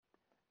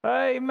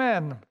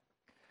Amen.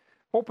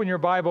 Open your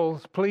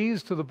Bibles,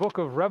 please, to the book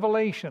of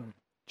Revelation,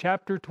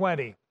 chapter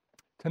 20.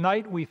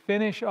 Tonight we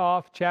finish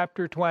off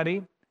chapter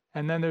 20,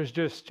 and then there's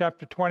just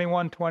chapter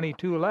 21,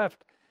 22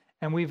 left,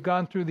 and we've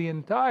gone through the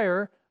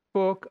entire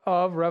book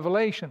of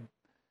Revelation,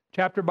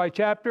 chapter by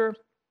chapter,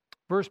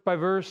 verse by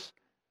verse,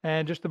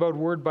 and just about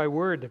word by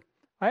word.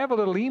 I have a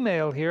little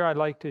email here I'd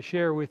like to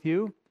share with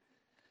you.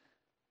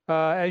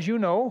 As you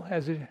know,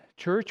 as a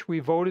church,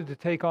 we voted to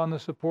take on the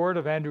support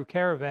of Andrew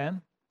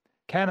Canavan,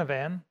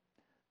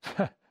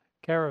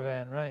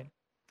 right.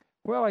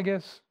 Well, I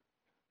guess,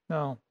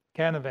 no,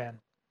 Canavan.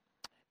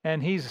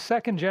 And he's a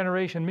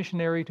second-generation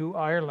missionary to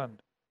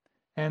Ireland.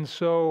 And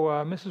so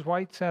Mrs.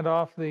 White sent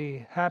off the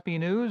happy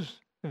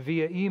news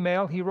via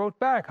email. He wrote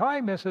back, "Hi,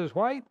 Mrs.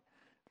 White.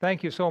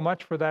 Thank you so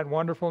much for that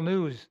wonderful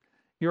news.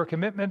 Your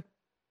commitment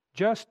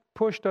just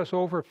pushed us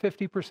over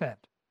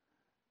 50%.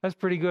 That's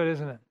pretty good,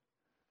 isn't it?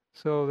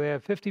 So they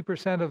have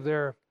 50% of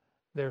their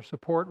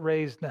support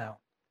raised now.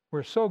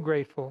 We're so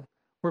grateful.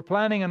 We're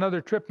planning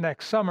another trip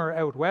next summer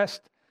out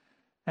west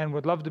and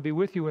would love to be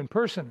with you in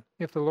person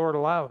if the Lord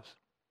allows.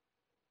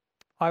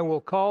 I will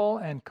call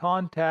and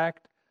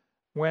contact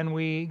when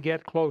we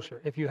get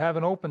closer, if you have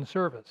an open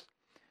service.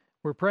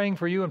 We're praying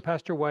for you and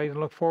Pastor White and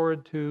look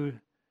forward to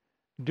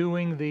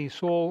doing the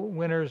Soul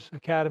Winners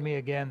Academy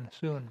again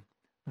soon.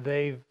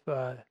 They've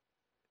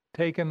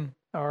taken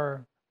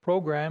our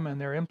program and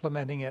they're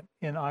implementing it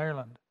in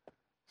Ireland.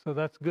 So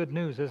that's good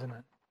news, isn't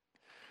it?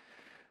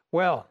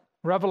 Well,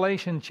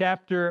 Revelation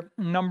chapter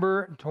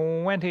number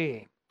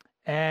 20.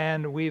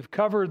 And we've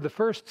covered the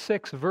first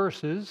 6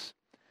 verses.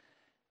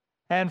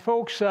 And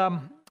folks,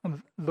 the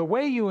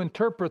way you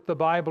interpret the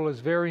Bible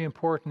is very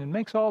important. It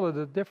makes all of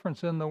the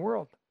difference in the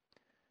world.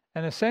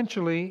 And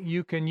essentially,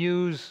 you can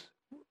use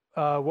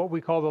what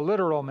we call the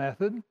literal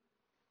method,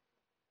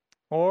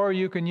 or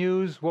you can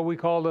use what we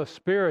call the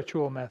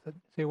spiritual method.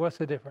 See, what's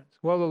the difference?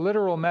 Well, the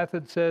literal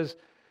method says,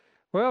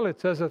 well, it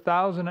says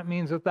 1,000, it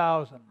means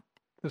 1,000.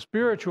 The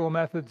spiritual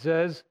method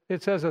says,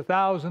 it says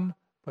 1,000,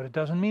 but it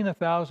doesn't mean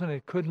 1,000.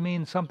 It could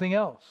mean something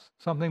else,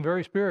 something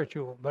very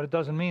spiritual, but it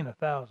doesn't mean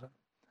 1,000.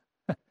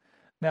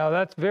 Now,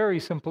 that's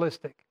very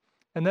simplistic.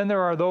 And then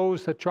there are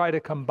those that try to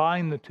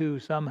combine the two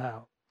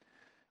somehow.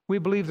 We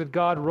believe that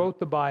God wrote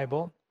the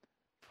Bible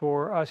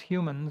for us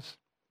humans,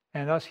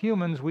 and us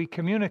humans, we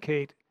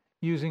communicate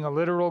using a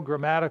literal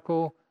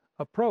grammatical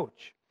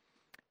approach.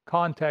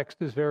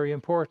 Context is very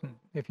important.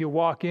 If you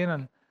walk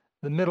in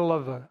the middle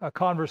of a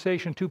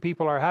conversation 2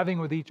 people are having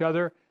with each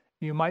other,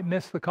 you might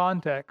miss the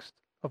context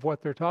of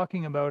what they're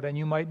talking about, and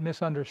you might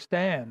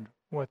misunderstand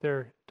what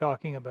they're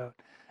talking about.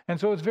 And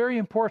so it's very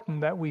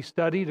important that we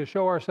study to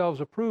show ourselves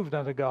approved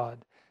unto God.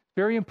 It's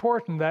very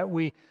important that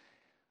we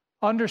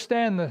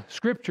understand the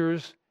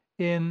Scriptures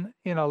in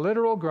a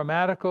literal,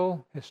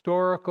 grammatical,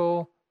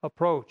 historical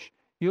approach.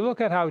 You look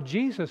at how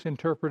Jesus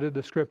interpreted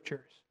the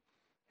Scriptures,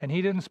 and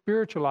he didn't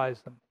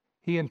spiritualize them.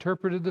 He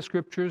interpreted the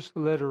Scriptures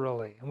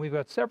literally. And we've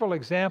got several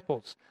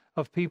examples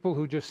of people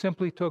who just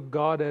simply took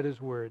God at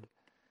his word.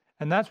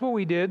 And that's what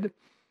we did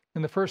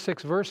in the first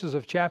 6 verses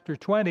of chapter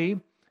 20.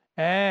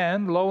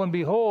 And lo and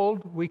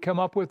behold, we come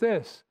up with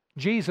this.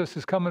 Jesus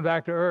is coming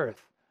back to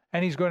earth,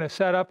 and he's going to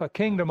set up a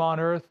kingdom on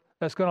earth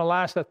that's going to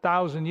last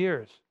 1,000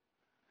 years.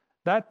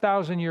 That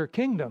 1,000-year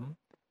kingdom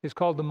is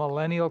called the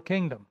millennial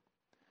kingdom.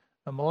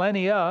 The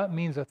millennia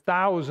means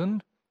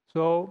 1,000.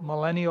 So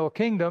millennial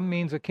kingdom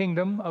means a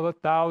kingdom of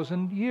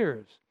 1,000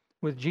 years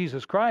with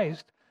Jesus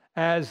Christ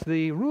as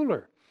the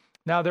ruler.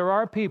 Now there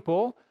are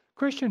people,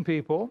 Christian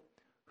people,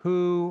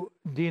 who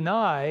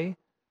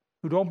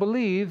don't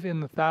believe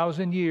in the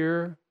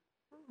 1,000-year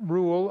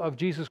rule of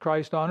Jesus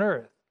Christ on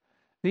earth.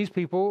 These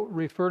people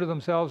refer to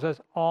themselves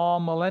as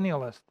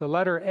amillennialists. The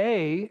letter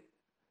A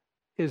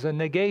is a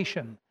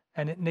negation,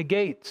 and it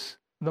negates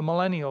the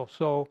millennial.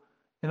 So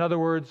in other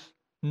words,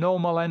 no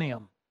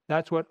millennium.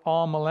 That's what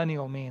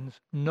amillennial means,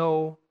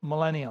 no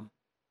millennium.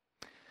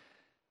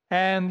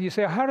 And you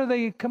say, how do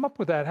they come up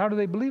with that? How do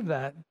they believe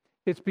that?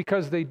 It's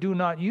because they do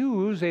not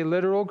use a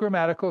literal,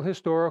 grammatical,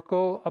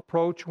 historical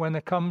approach when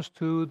it comes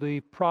to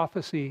the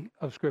prophecy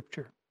of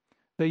Scripture.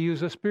 They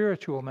use a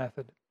spiritual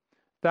method.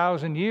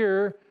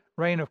 1,000-year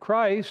reign of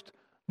Christ,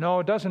 no,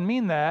 it doesn't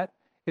mean that.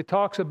 It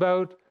talks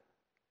about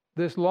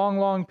this long,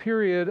 long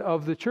period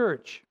of the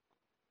church.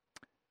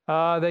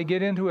 They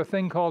get into a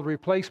thing called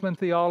replacement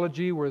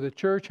theology, where the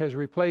church has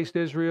replaced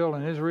Israel,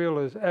 and Israel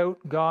is out,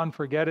 gone,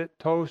 forget it,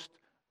 toast,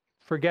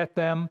 forget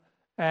them,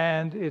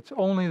 and it's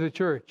only the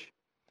church.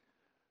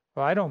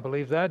 Well, I don't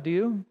believe that, do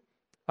you?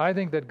 I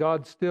think that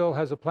God still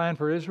has a plan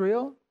for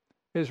Israel.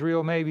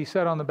 Israel may be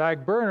set on the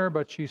back burner,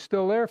 but she's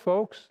still there,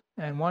 folks,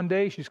 and one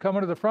day she's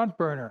coming to the front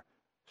burner,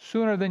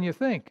 sooner than you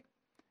think.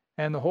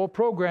 And the whole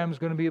program is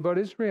going to be about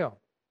Israel.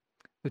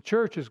 The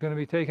church is going to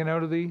be taken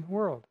out of the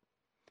world.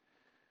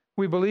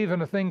 We believe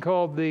in a thing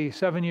called the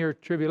 7-year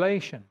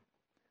tribulation.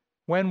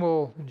 When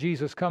will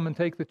Jesus come and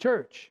take the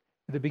church?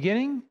 At the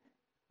beginning,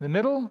 the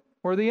middle,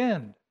 or the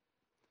end?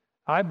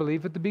 I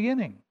believe at the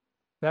beginning.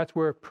 That's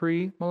where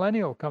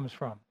premillennial comes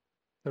from.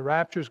 The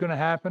rapture is going to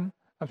happen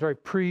I'm sorry,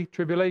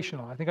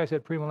 pre-tribulational. I think I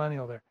said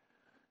premillennial there.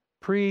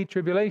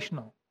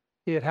 Pre-tribulational.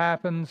 It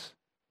happens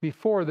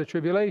before the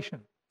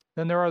tribulation.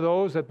 Then there are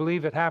those that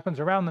believe it happens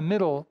around the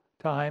middle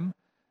time,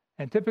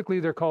 and typically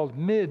they're called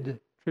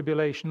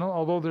mid-tribulational,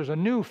 although there's a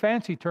new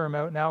fancy term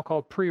out now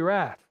called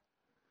pre-wrath,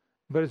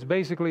 but it's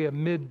basically a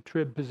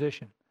mid-trib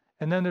position.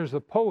 And then there's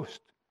the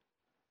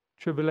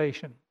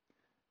post-tribulation,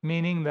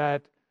 meaning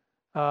that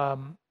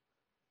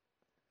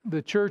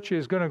the church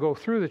is going to go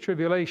through the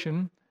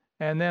tribulation,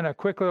 and then a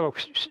quick little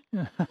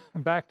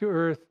back to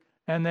earth,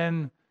 and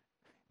then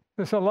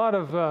there's a lot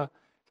of,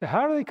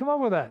 how do they come up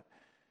with that?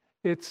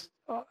 It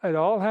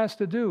all has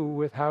to do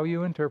with how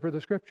you interpret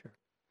the Scripture.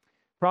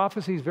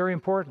 Prophecy is very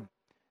important.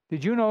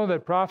 Did you know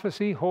that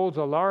prophecy holds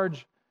a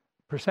large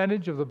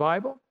percentage of the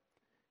Bible?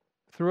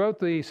 Throughout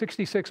the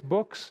 66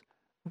 books,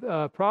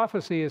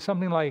 prophecy is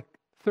something like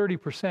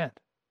 30%.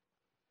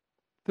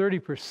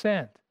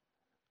 30%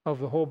 of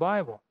the whole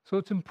Bible. So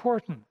it's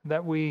important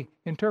that we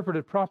interpret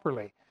it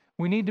properly.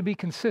 We need to be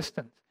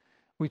consistent.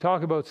 We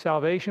talk about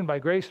salvation by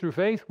grace through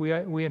faith.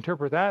 We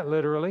interpret that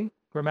literally,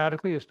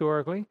 grammatically,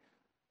 historically.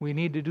 We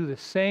need to do the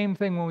same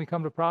thing when we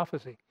come to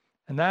prophecy.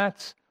 And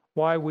that's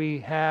why we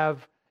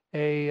have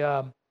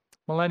a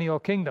millennial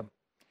kingdom.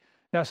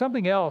 Now,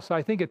 something else,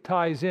 I think it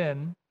ties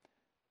in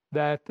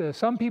that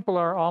some people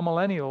are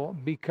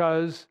amillennial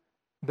because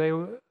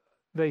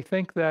they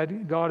think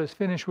that God is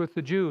finished with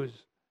the Jews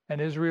and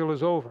Israel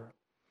is over.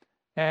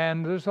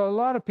 And there's a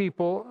lot of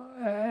people,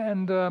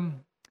 and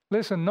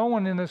listen, no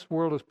one in this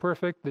world is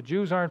perfect. The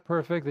Jews aren't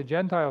perfect. The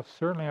Gentiles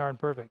certainly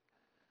aren't perfect.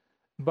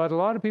 But a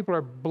lot of people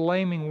are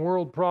blaming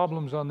world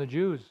problems on the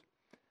Jews.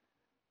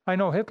 I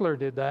know Hitler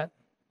did that.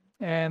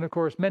 And of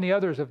course, many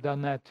others have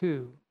done that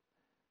too.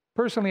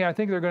 Personally, I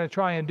think they're going to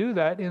try and do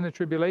that in the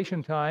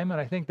tribulation time. And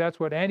I think that's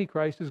what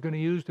Antichrist is going to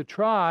use to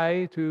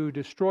try to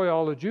destroy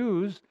all the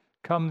Jews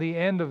come the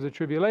end of the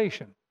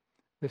tribulation.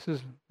 This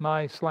is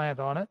my slant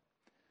on it.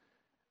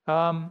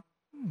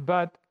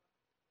 But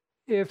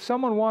if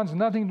someone wants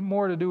nothing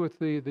more to do with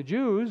the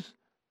Jews,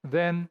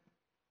 then,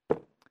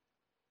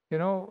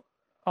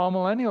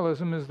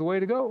 amillennialism is the way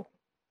to go.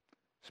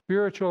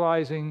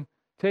 Spiritualizing,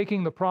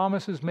 taking the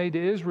promises made to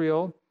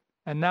Israel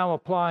and now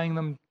applying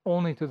them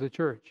only to the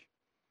church,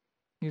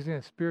 using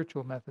a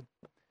spiritual method.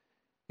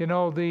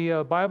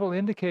 The Bible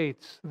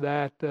indicates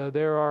that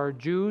there are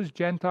Jews,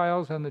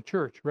 Gentiles, and the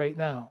church right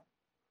now.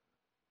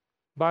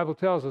 The Bible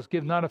tells us,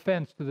 give not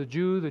offense to the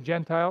Jew, the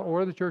Gentile,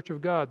 or the church of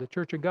God. The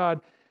church of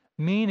God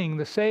meaning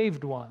the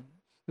saved ones.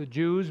 The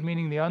Jews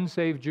meaning the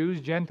unsaved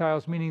Jews,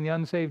 Gentiles meaning the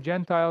unsaved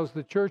Gentiles,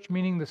 the church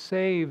meaning the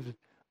saved,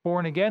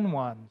 born-again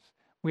ones.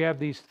 We have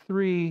these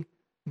three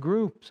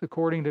groups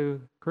according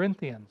to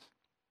Corinthians.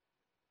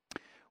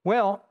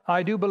 Well,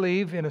 I do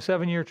believe in a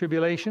 7-year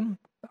tribulation.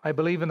 I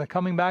believe in the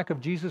coming back of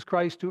Jesus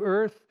Christ to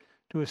earth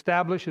to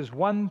establish his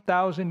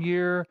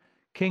 1,000-year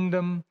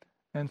kingdom,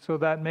 and so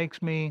that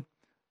makes me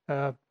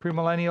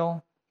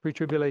premillennial,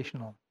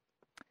 pre-tribulational.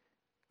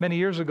 Many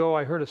years ago,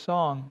 I heard a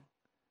song,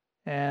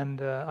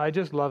 and I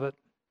just love it.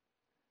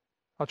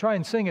 I'll try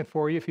and sing it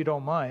for you if you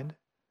don't mind.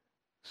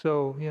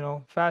 So,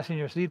 fasten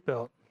your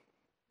seatbelt.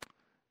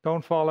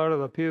 Don't fall out of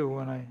the pew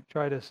when I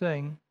try to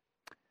sing.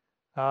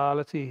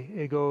 Let's see.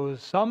 It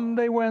goes,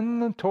 someday when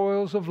the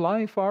toils of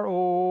life are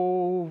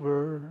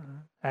over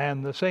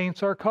and the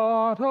saints are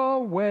caught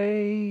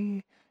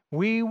away,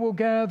 we will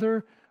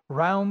gather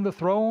round the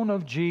throne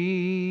of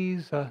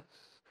Jesus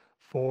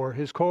for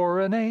his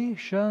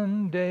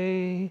coronation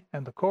day.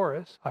 And the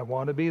chorus, I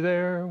want to be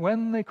there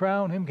when they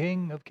crown him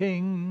King of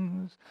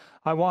Kings.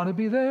 I want to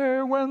be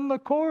there when the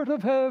court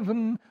of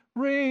heaven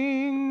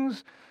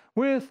rings.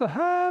 With the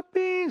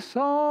happy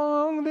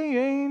song the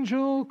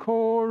angel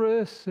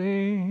chorus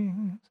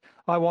sings.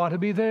 I want to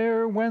be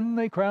there when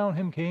they crown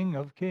him King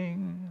of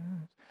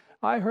Kings.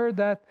 I heard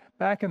that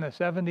back in the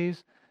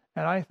 70s,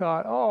 and I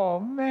thought,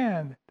 oh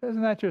man,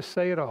 doesn't that just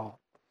say it all?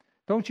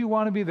 Don't you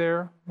want to be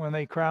there when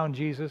they crown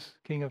Jesus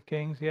King of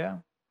Kings? Yeah?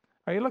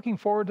 Are you looking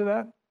forward to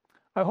that?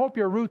 I hope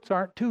your roots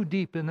aren't too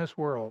deep in this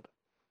world.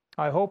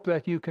 I hope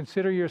that you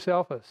consider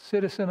yourself a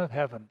citizen of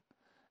heaven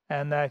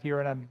and that you're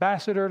an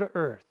ambassador to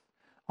earth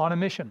on a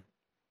mission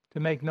to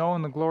make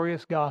known the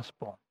glorious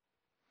gospel.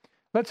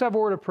 Let's have a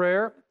word of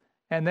prayer,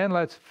 and then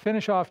let's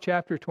finish off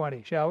chapter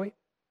 20, shall we?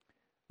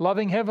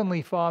 Loving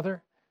Heavenly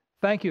Father,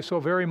 thank you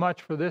so very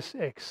much for this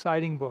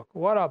exciting book.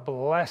 What a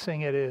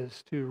blessing it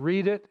is to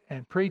read it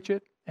and preach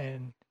it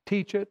and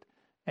teach it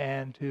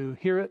and to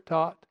hear it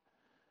taught.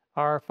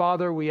 Our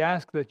Father, we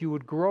ask that you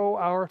would grow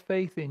our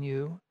faith in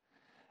you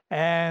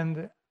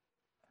and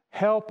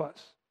help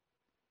us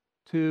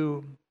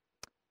to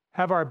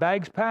have our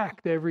bags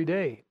packed every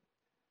day,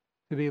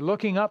 to be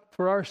looking up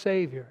for our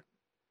Savior,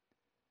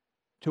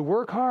 to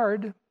work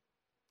hard,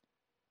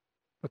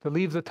 but to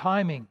leave the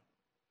timing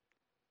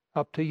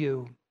up to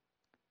you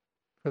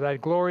for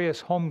that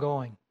glorious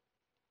homegoing.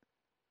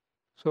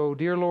 So,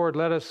 dear Lord,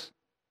 let us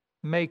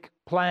make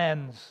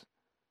plans,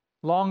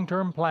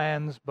 long-term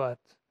plans, but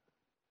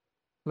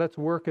let's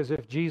work as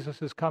if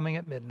Jesus is coming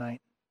at midnight.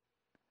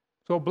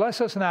 So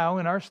bless us now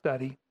in our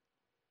study.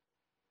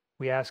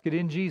 We ask it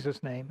in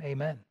Jesus' name.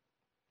 Amen.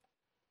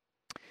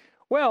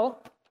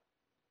 Well,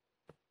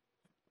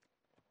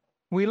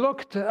 we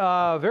looked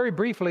very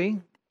briefly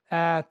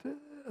at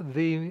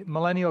the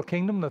millennial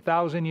kingdom, the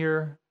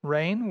 1,000-year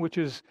reign, which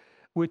is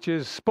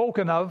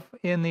spoken of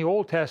in the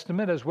Old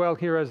Testament as well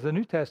here as the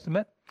New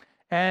Testament.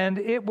 And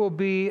it will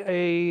be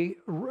a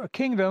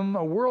kingdom,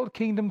 a world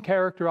kingdom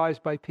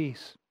characterized by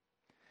peace.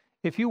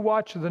 If you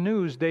watch the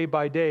news day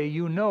by day,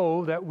 you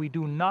know that we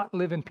do not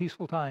live in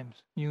peaceful times.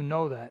 You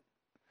know that.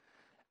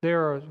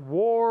 There are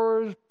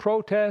wars,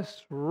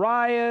 protests,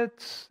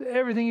 riots,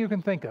 everything you can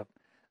think of.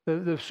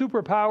 The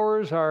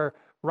superpowers are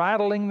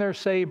rattling their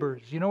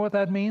sabers. You know what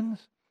that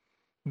means?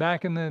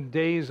 Back in the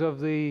days of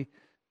the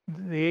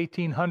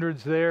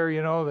 1800s there,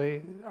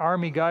 the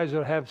army guys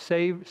would have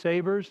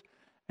sabers,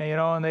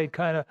 and they'd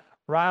kind of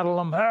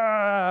rattle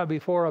them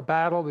before a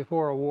battle,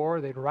 before a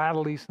war. They'd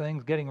rattle these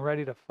things, getting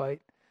ready to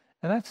fight.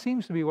 And that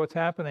seems to be what's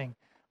happening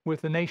with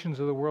the nations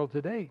of the world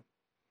today.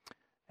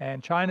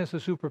 And China's a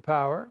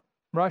superpower.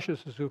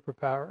 Russia's a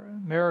superpower.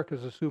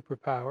 America's a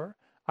superpower.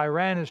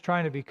 Iran is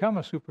trying to become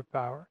a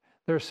superpower.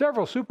 There are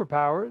several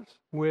superpowers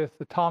with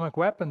atomic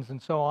weapons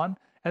and so on,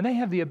 and they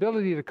have the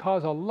ability to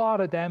cause a lot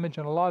of damage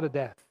and a lot of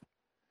death.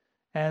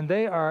 And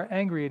they are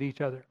angry at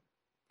each other.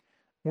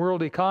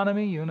 World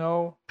economy,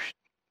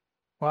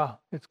 wow,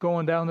 it's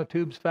going down the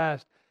tubes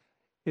fast.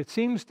 It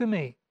seems to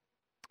me,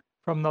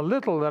 from the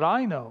little that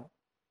I know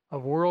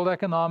of world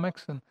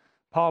economics and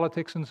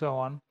politics and so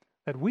on,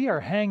 that we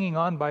are hanging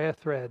on by a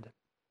thread.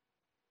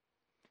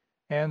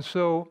 And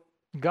so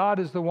God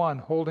is the one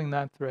holding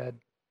that thread.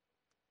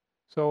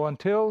 So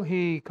until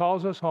He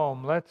calls us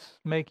home, let's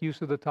make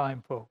use of the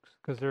time, folks,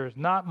 because there's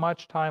not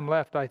much time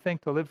left, I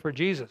think, to live for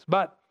Jesus.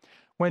 But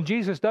when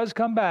Jesus does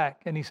come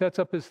back and He sets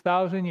up His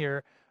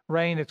 1,000-year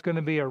reign, it's going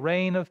to be a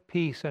reign of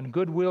peace and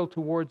goodwill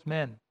towards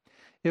men.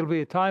 It'll be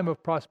a time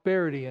of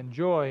prosperity and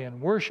joy and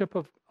worship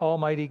of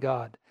Almighty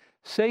God.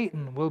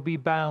 Satan will be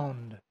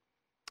bound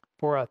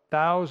for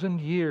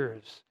 1,000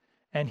 years,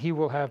 and he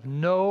will have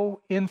no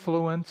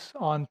influence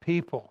on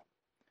people.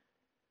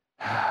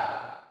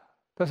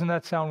 Doesn't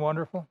that sound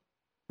wonderful?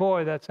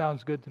 Boy, that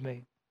sounds good to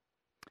me.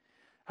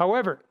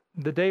 However,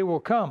 the day will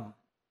come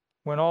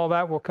when all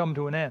that will come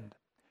to an end.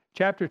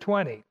 Chapter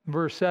 20,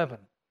 verse 7.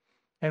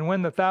 And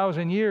when the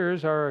 1,000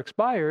 years are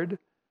expired,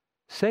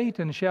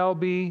 Satan shall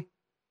be,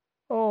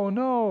 oh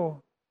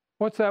no,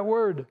 what's that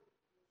word?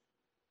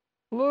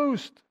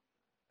 Loosed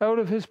out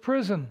of his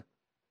prison.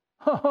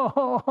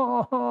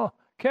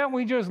 Can't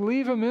we just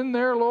leave him in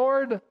there,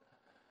 Lord?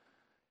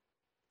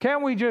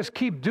 Can't we just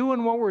keep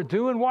doing what we're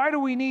doing? Why do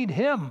we need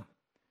him?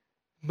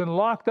 We've been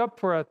locked up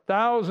for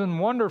 1,000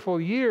 wonderful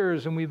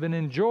years, and we've been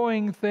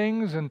enjoying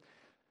things, and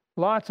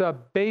lots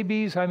of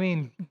babies. I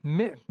mean,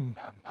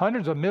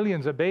 hundreds of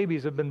millions of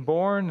babies have been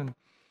born, and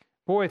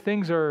boy,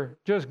 things are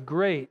just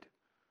great.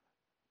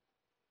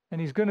 And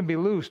he's going to be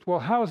loosed. Well,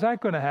 how is that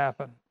going to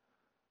happen?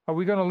 Are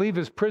we going to leave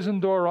his prison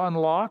door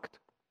unlocked?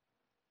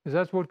 Is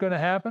that what's going to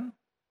happen?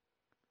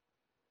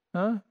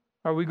 Huh?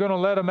 Are we going to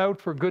let him out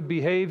for good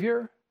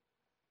behavior?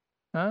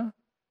 Huh?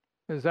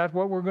 Is that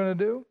what we're going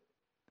to do?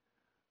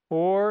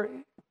 Or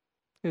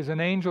is an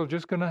angel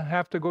just going to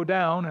have to go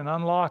down and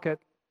unlock it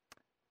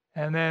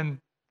and then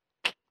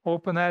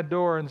open that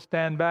door and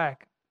stand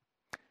back?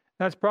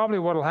 That's probably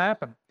what will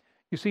happen.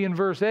 You see, in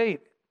verse 8,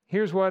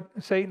 here's what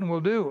Satan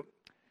will do.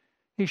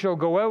 He shall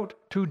go out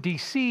to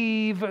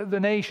deceive the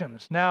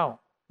nations. Now,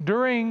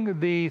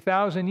 during the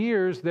 1,000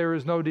 years, there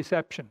is no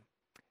deception.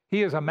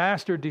 He is a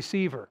master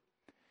deceiver.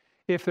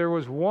 If there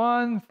was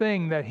one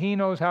thing that he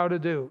knows how to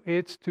do,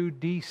 it's to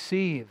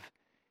deceive.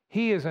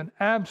 He is an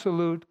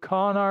absolute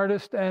con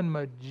artist and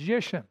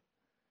magician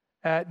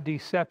at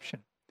deception.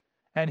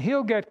 And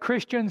he'll get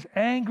Christians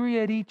angry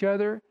at each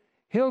other.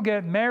 He'll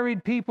get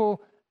married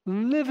people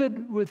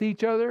livid with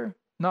each other.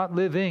 Not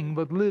living,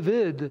 but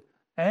livid,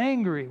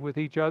 angry with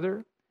each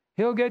other.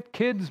 He'll get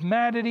kids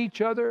mad at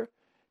each other.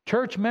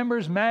 Church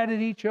members mad at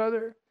each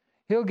other.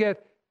 He'll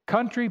get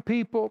country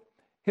people.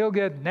 He'll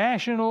get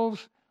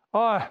nationals.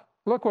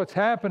 Look what's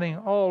happening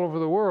all over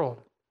the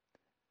world.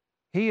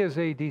 He is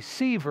a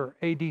deceiver,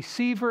 a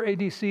deceiver, a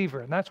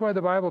deceiver. And that's why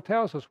the Bible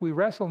tells us we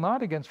wrestle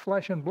not against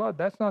flesh and blood.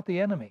 That's not the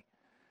enemy.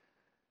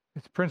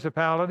 It's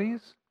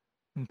principalities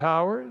and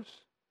powers,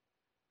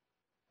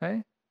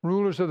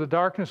 rulers of the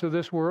darkness of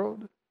this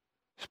world,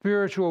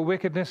 spiritual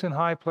wickedness in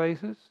high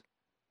places.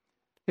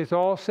 It's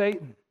all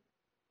Satan.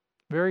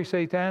 Very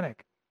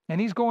satanic.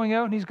 And he's going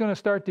out and he's going to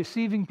start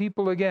deceiving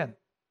people again.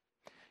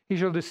 He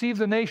shall deceive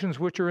the nations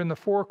which are in the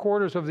four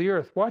quarters of the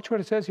earth. Watch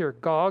what it says here,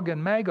 Gog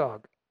and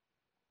Magog.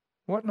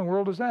 What in the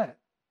world is that?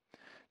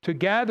 To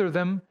gather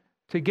them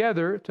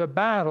together to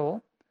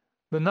battle,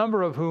 the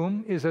number of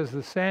whom is as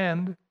the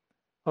sand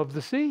of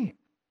the sea.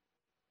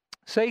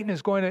 Satan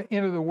is going to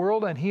enter the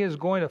world and he is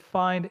going to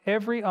find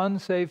every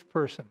unsaved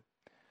person.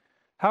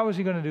 How is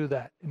he going to do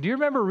that? Do you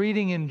remember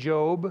reading in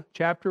Job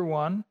chapter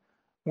 1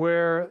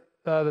 where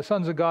the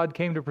sons of God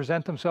came to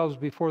present themselves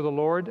before the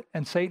Lord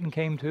and Satan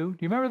came too? Do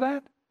you remember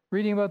that?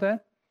 Reading about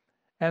that?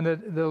 And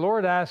the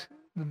Lord asked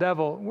the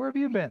devil, where have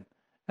you been?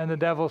 And the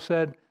devil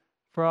said,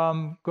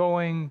 from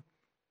going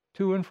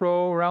to and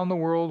fro around the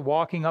world,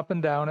 walking up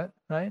and down it,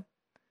 right?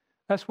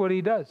 That's what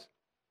he does.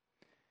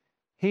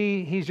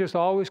 He's just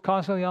always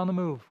constantly on the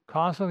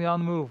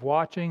move,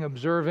 watching,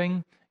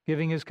 observing,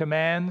 giving his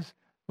commands,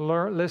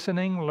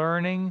 listening,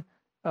 learning,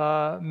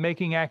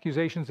 making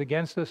accusations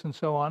against us, and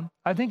so on.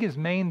 I think his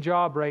main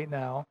job right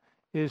now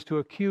is to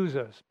accuse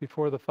us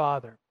before the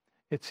Father.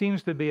 It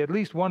seems to be at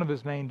least one of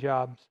his main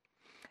jobs.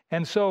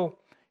 And so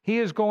he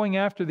is going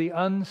after the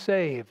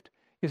unsaved.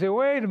 You say,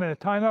 wait a minute,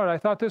 time out. I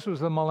thought this was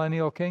the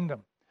millennial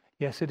kingdom.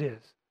 Yes, it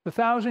is. The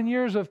 1,000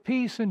 years of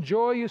peace and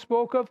joy you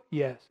spoke of?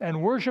 Yes.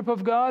 And worship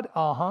of God?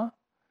 Uh-huh.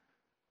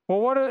 Well,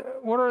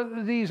 what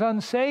are these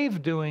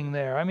unsaved doing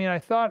there? I mean, I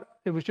thought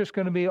it was just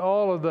going to be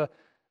all of the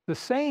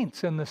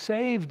saints and the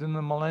saved in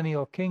the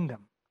millennial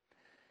kingdom.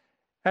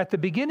 At the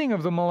beginning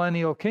of the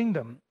millennial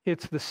kingdom,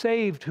 it's the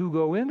saved who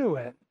go into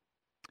it.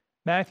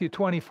 Matthew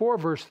 24,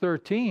 verse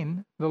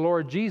 13, the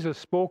Lord Jesus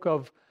spoke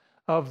of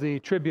the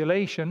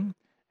tribulation,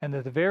 and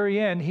at the very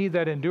end, he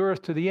that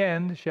endureth to the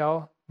end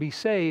shall be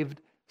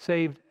saved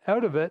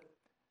out of it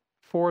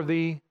for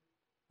the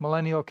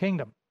millennial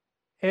kingdom.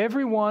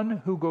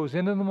 Everyone who goes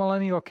into the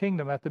millennial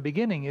kingdom at the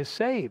beginning is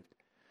saved.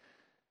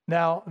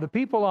 Now, the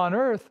people on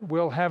earth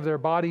will have their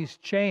bodies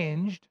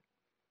changed.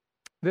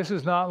 This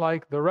is not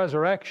like the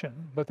resurrection,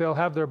 but they'll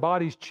have their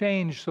bodies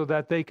changed so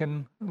that they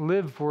can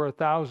live for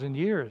 1,000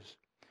 years.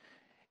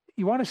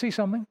 You want to see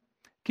something?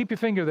 Keep your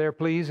finger there,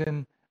 please,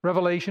 in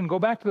Revelation. Go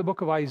back to the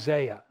book of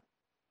Isaiah.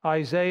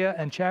 Isaiah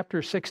and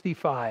chapter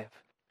 65.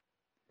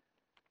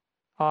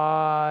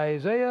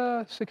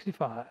 Isaiah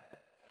 65.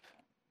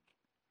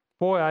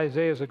 Boy,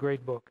 Isaiah is a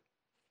great book.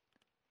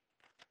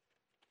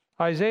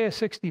 Isaiah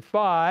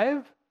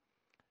 65,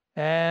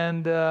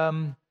 and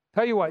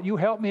tell you what, you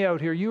help me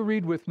out here. You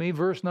read with me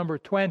verse number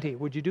 20.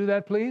 Would you do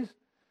that, please?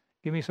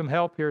 Give me some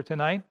help here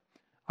tonight.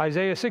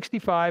 Isaiah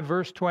 65,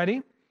 verse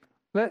 20.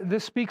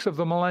 This speaks of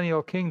the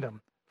millennial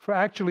kingdom.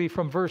 Actually,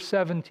 from verse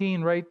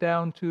 17 right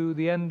down to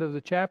the end of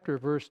the chapter,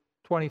 verse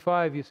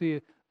 25, you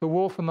see, the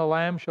wolf and the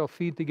lamb shall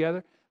feed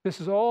together. This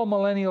is all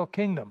millennial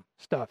kingdom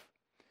stuff.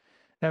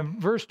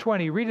 And verse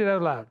 20, read it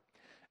out loud.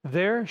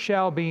 There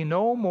shall be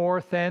no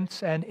more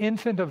thence an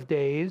infant of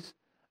days,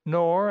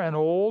 nor an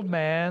old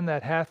man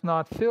that hath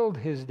not filled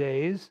his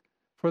days,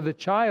 for the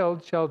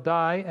child shall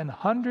die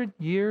 100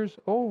 years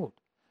old.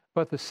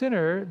 But the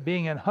sinner,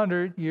 being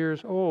 100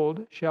 years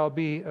old, shall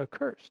be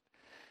accursed.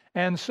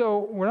 And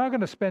so we're not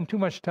going to spend too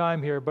much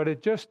time here, but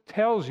it just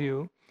tells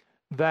you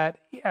that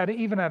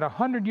even at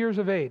 100 years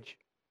of age,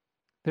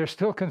 they're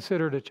still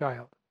considered a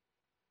child.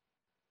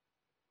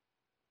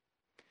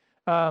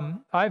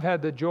 I've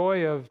had the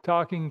joy of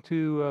talking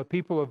to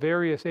people of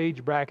various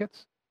age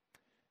brackets.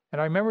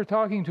 And I remember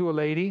talking to a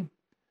lady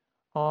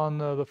on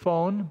the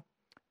phone,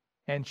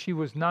 and she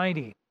was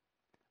 90.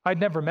 I'd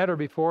never met her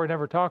before,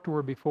 never talked to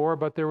her before,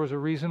 but there was a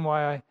reason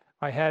why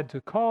I had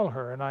to call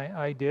her, and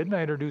I did, and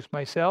I introduced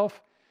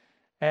myself,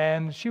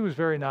 and she was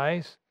very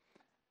nice.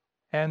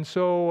 And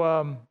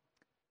so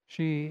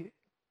she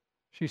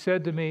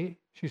said to me,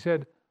 she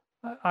said,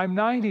 I'm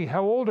 90,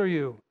 how old are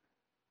you?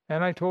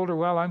 And I told her,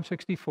 well, I'm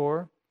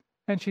 64.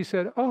 And she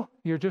said, oh,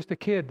 you're just a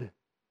kid.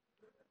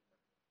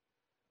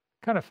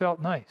 Kind of felt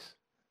nice.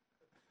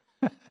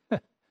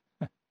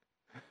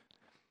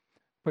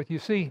 But you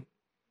see,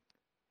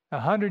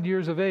 100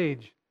 years of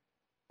age,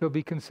 they'll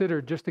be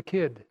considered just a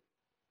kid.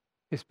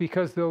 It's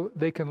because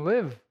they can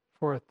live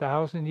for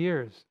 1,000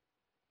 years.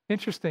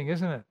 Interesting,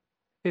 isn't it?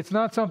 It's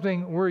not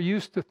something we're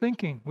used to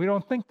thinking. We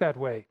don't think that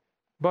way.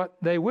 But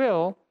they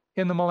will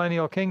in the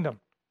millennial kingdom.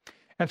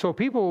 And so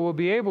people will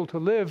be able to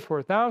live for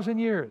 1,000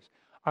 years.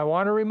 I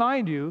want to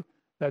remind you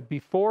that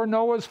before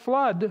Noah's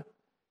flood,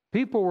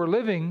 people were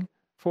living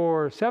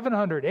for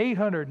 700,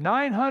 800,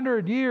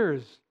 900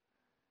 years.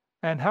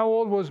 And how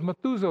old was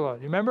Methuselah?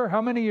 You remember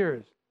how many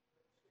years?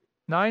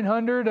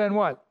 900 and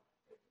what?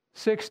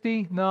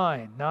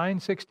 69.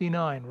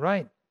 969,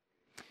 right.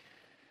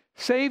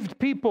 Saved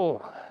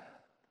people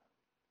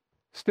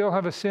still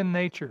have a sin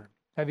nature.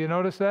 Have you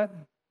noticed that?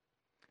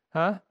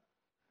 Huh?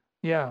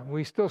 Yeah,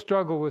 we still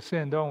struggle with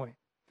sin, don't we?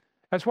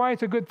 That's why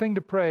it's a good thing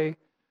to pray,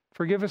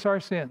 forgive us our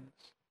sins,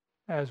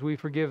 as we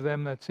forgive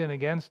them that sin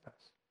against us.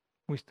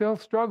 We still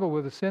struggle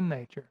with a sin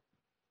nature.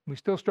 We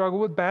still struggle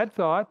with bad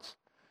thoughts.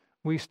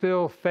 We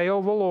still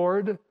fail the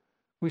Lord.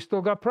 We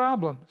still got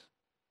problems,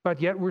 but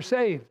yet we're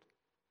saved.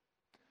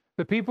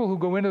 The people who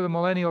go into the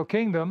millennial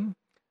kingdom,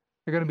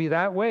 they're going to be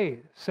that way,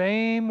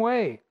 same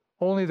way,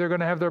 only they're going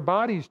to have their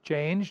bodies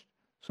changed,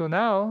 so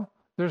now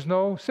there's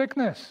no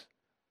sickness.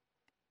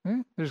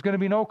 There's going to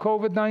be no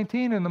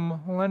COVID-19 in the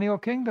millennial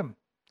kingdom.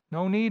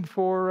 No need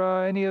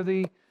for any of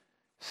the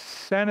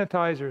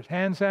sanitizers,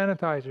 hand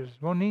sanitizers.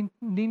 Won't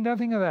need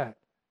nothing of that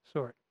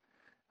sort.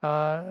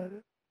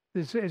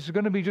 It's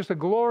going to be just a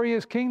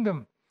glorious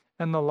kingdom.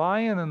 And the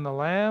lion and the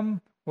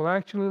lamb will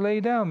actually lay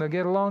down. They'll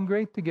get along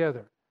great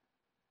together.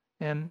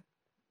 And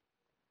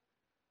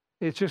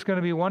it's just going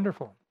to be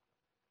wonderful.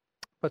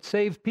 But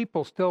saved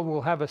people still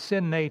will have a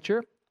sin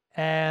nature,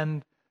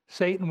 and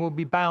Satan will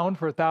be bound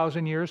for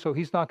 1,000 years, so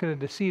he's not going to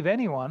deceive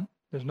anyone.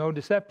 There's no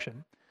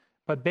deception.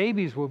 But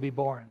babies will be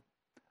born,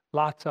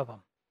 lots of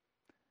them.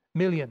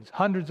 Millions,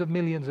 hundreds of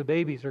millions of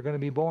babies are going to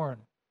be born.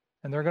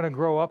 And they're going to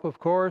grow up, of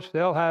course.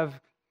 They'll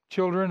have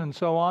children and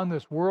so on.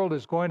 This world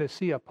is going to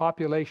see a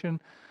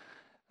population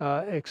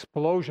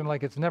explosion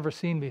like it's never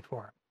seen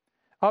before.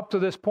 Up to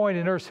this point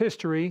in Earth's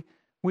history,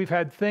 we've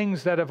had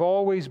things that have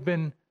always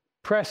been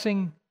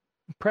pressing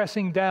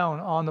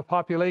down on the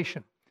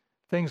population.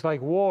 Things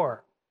like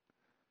war,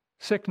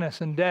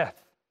 sickness and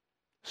death,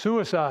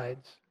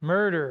 suicides,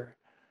 murder,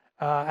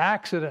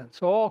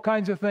 accidents, all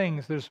kinds of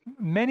things. There's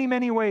many,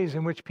 many ways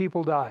in which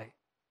people die.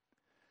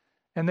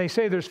 And they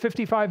say there's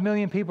 55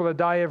 million people that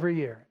die every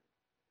year.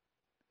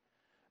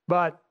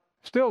 But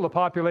still the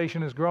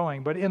population is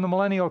growing. But in the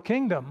millennial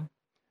kingdom,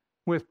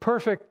 with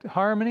perfect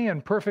harmony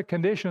and perfect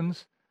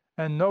conditions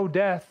and no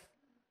death,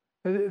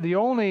 the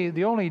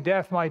only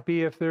death might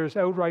be if there's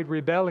outright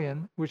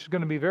rebellion, which is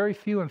going to be very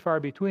few and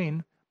far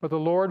between. But the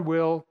Lord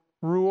will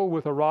rule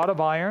with a rod of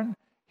iron.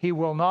 He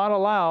will not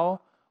allow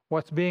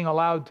what's being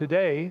allowed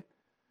today.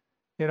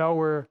 You know,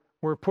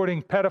 we're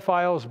putting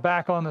pedophiles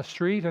back on the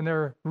street and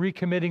they're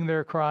recommitting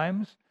their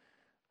crimes.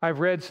 I've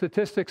read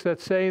statistics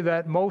that say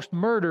that most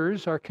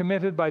murders are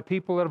committed by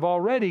people that have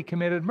already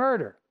committed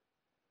murder.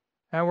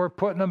 And we're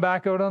putting them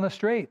back out on the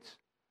streets.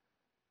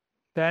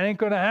 That ain't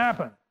going to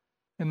happen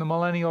in the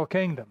millennial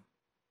kingdom.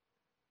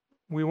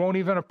 We won't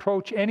even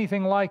approach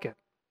anything like it.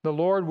 The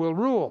Lord will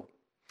rule.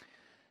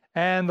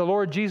 And the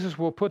Lord Jesus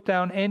will put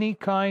down any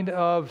kind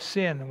of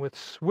sin with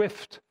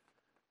swift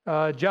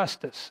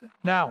justice.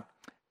 Now,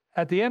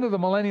 at the end of the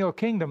millennial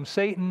kingdom,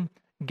 Satan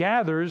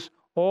gathers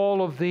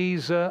all of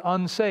these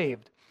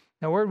unsaved.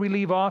 Now, where do we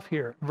leave off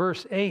here?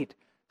 Verse 8.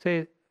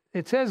 It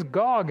says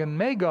Gog and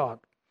Magog.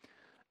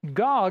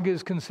 Gog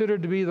is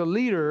considered to be the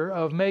leader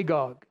of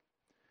Magog.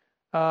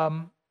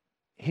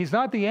 He's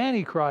not the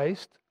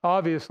Antichrist,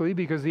 obviously,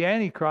 because the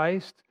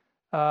Antichrist...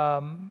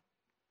 let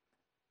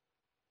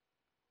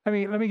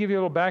me give you a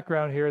little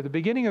background here. At the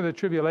beginning of the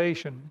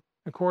tribulation,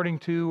 according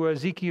to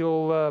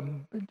Ezekiel,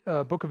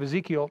 book of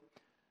Ezekiel,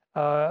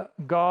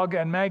 Gog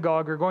and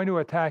Magog are going to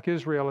attack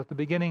Israel at the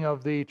beginning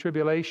of the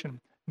tribulation.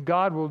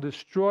 God will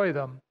destroy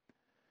them,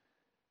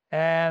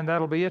 and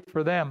that'll be it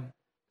for them.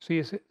 So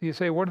you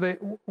say, what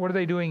are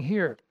they doing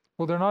here?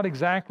 Well, they're not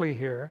exactly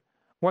here.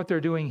 What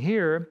they're doing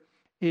here,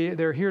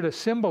 they're here to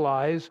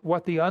symbolize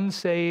what the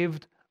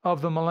unsaved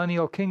of the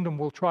millennial kingdom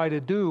will try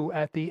to do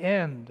at the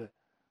end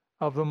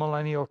of the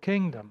millennial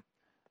kingdom.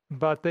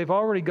 But they've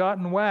already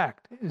gotten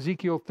whacked.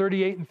 Ezekiel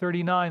 38 and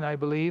 39, I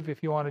believe.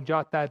 If you want to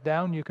jot that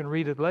down, you can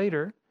read it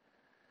later.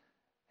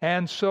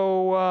 And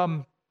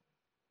so,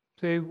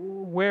 say,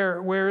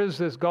 where is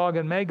this Gog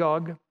and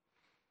Magog?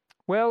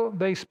 Well,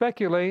 they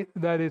speculate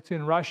that it's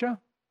in Russia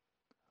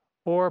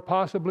or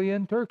possibly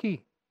in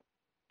Turkey,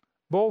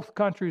 both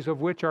countries of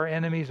which are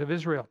enemies of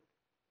Israel.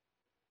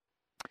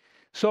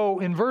 So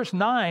in verse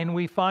 9,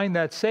 we find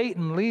that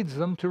Satan leads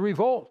them to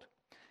revolt.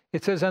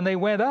 It says, and they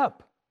went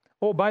up.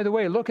 Oh, by the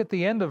way, look at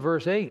the end of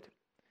verse 8.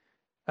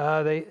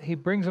 He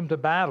brings them to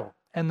battle,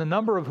 and the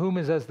number of whom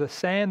is as the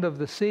sand of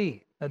the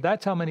sea. Now,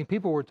 that's how many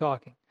people we're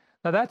talking.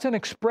 Now, that's an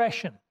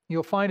expression.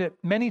 You'll find it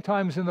many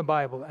times in the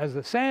Bible, as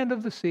the sand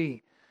of the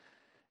sea.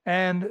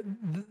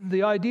 And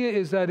the idea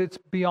is that it's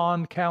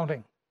beyond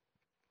counting.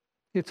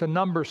 It's a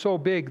number so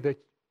big that,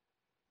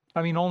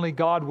 only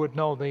God would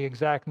know the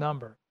exact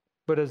number.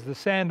 But as the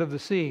sand of the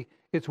sea,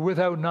 it's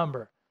without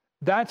number.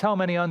 That's how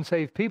many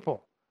unsaved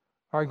people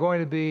are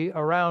going to be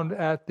around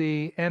at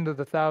the end of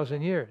the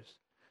 1,000 years.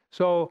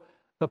 So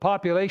the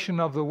population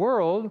of the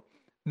world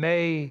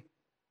may,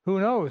 who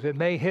knows, it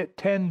may hit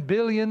 10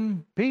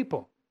 billion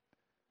people.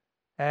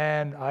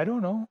 And I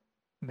don't know,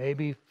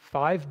 maybe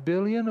 5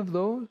 billion of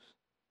those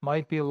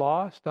might be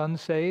lost,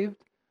 unsaved,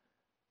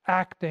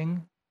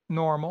 acting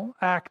normal,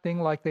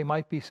 acting like they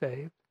might be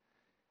saved.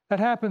 That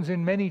happens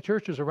in many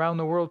churches around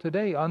the world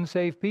today.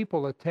 Unsaved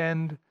people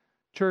attend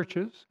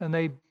churches and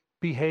they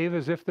behave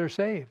as if they're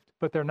saved,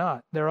 but they're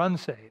not. They're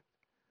unsaved.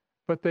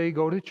 But they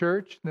go to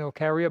church, they'll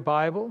carry a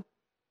Bible,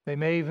 they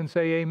may even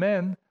say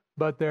amen,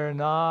 but they're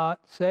not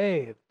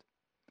saved.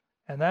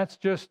 And that's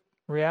just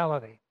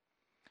reality.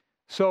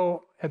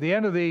 So at the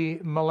end of the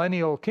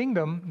millennial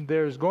kingdom,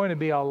 there's going to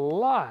be a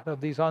lot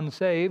of these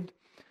unsaved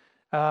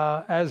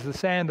as the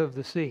sand of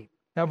the sea.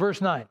 Now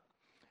verse 9,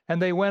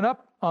 and they went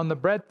up on the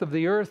breadth of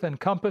the earth and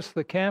compassed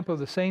the camp of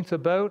the saints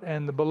about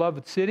and the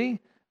beloved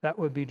city, that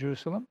would be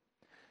Jerusalem.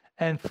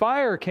 And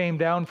fire came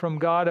down from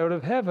God out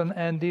of heaven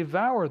and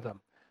devoured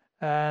them.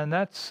 And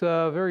that's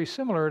very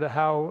similar to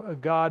how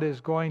God is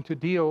going to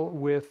deal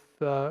with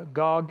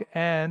Gog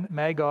and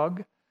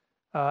Magog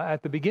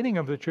at the beginning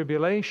of the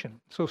tribulation.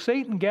 So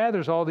Satan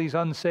gathers all these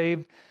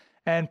unsaved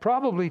and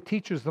probably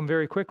teaches them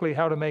very quickly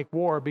how to make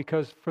war,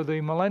 because for the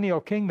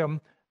millennial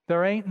kingdom,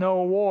 there ain't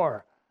no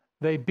war.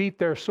 They beat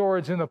their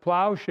swords into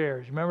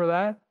plowshares. Remember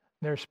that?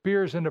 Their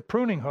spears into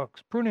pruning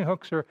hooks. Pruning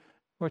hooks are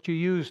what you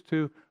use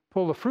to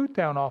pull the fruit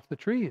down off the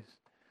trees.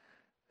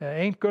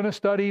 Ain't going to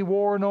study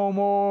war no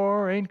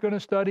more. Ain't going to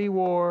study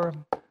war.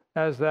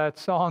 as that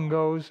song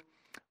goes,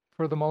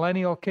 for the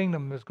millennial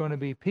kingdom there's going to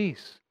be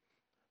peace.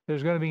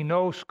 There's going to be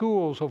no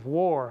schools of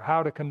war,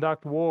 how to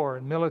conduct war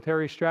and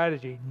military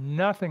strategy,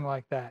 nothing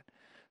like that.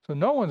 So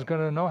no one's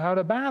going to know how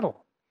to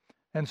battle.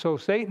 And so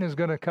Satan is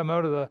going to come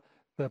out of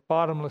the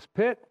bottomless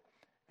pit,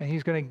 and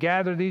he's going to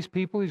gather these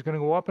people. He's going to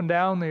go up and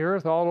down the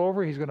earth all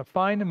over. He's going to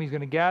find them. He's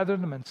going to gather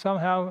them, and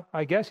somehow,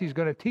 I guess he's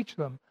going to teach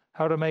them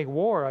how to make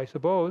war, I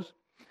suppose.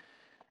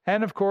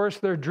 And of course,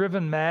 they're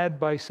driven mad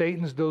by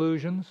Satan's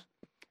delusions.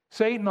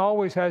 Satan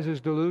always has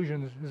his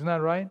delusions, isn't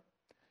that right?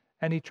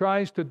 And he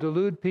tries to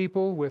delude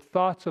people with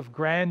thoughts of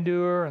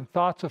grandeur and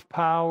thoughts of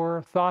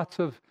power, thoughts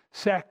of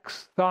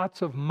sex,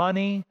 thoughts of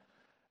money,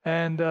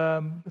 and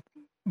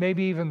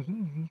maybe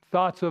even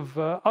thoughts of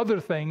other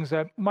things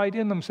that might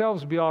in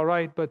themselves be all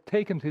right, but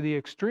taken to the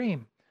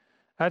extreme.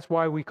 That's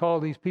why we call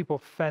these people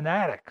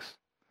fanatics.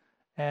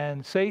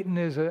 And Satan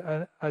is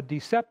a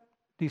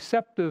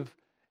deceptive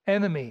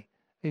enemy.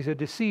 He's a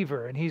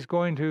deceiver, and he's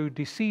going to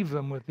deceive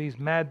them with these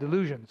mad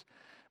delusions.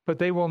 But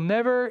they will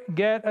never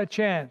get a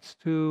chance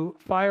to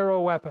fire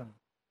a weapon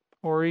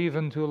or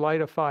even to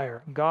light a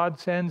fire. God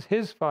sends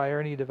his fire,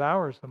 and he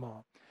devours them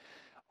all.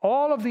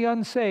 All of the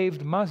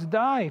unsaved must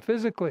die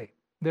physically.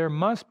 There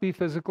must be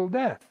physical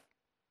death.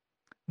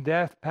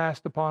 Death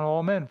passed upon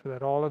all men, for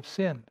that all have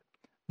sinned.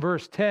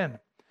 Verse 10,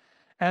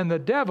 and the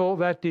devil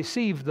that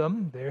deceived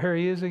them, there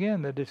he is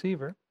again, the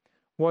deceiver,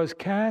 was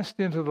cast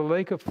into the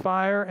lake of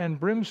fire and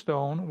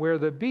brimstone, where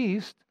the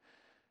beast,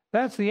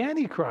 that's the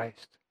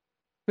Antichrist.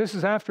 This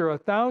is after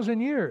 1,000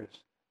 years.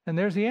 And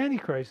there's the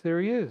Antichrist. There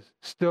he is,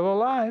 still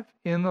alive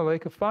in the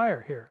lake of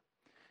fire here.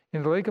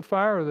 In the lake of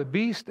fire where the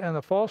beast and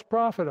the false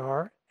prophet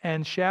are,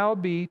 and shall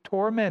be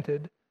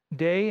tormented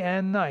day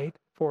and night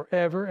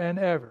forever and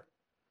ever.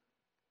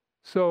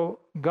 So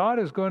God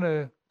is going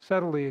to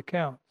settle the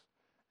accounts.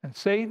 And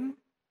Satan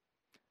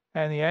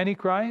and the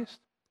Antichrist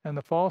and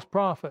the false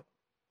prophet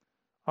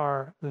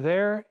are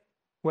there,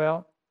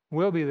 well,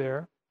 will be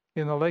there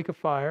in the lake of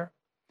fire.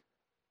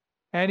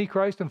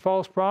 Antichrist and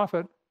false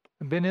prophet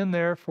have been in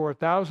there for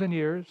 1,000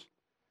 years,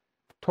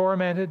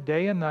 tormented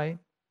day and night.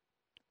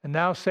 And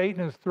now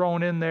Satan is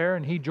thrown in there,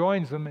 and he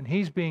joins them, and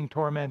he's being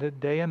tormented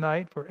day and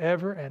night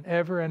forever and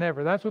ever and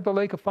ever. That's what the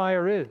lake of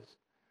fire is.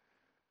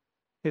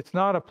 It's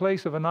not a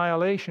place of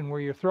annihilation where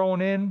you're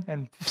thrown in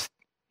and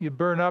you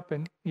burn up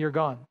and you're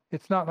gone.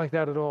 It's not like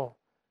that at all.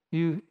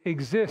 You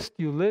exist,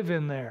 you live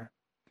in there.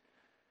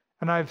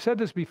 And I've said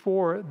this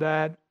before,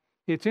 that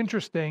it's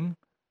interesting,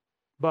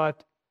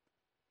 but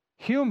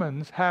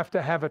humans have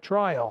to have a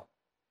trial.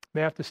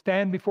 They have to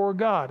stand before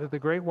God at the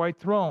great white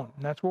throne.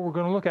 And that's what we're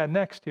going to look at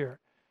next here.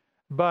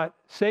 But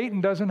Satan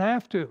doesn't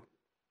have to.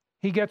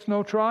 He gets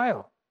no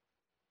trial.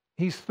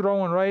 He's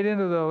thrown right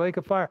into the lake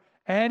of fire.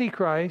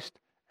 Antichrist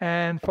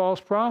and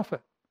false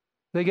prophet,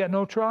 they get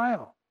no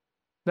trial.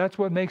 That's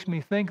what makes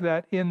me think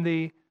that in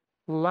the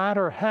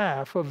latter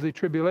half of the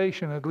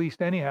tribulation, at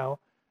least anyhow,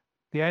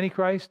 the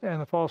Antichrist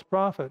and the false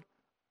prophet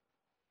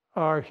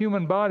are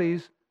human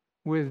bodies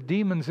with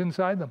demons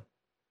inside them.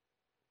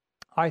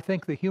 I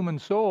think the human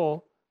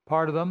soul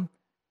part of them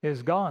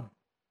is gone.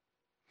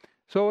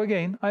 So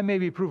again, I may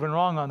be proven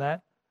wrong on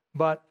that,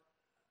 but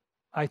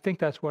I think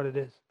that's what it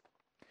is.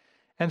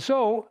 And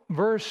so,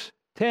 verse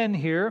 10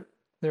 here,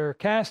 they're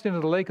cast into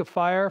the lake of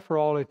fire for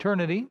all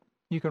eternity.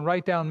 You can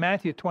write down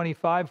Matthew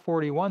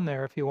 25:41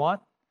 there if you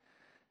want,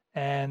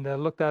 and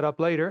look that up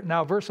later.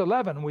 Now, verse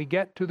 11, we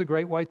get to the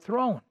great white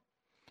throne.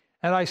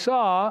 And I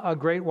saw a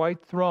great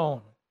white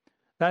throne.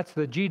 That's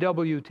the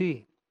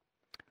GWT.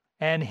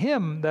 And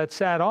him that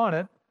sat on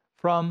it,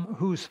 from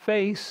whose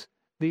face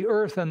the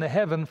earth and the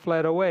heaven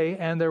fled away,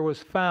 and there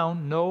was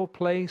found no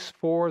place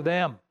for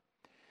them.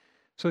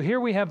 So here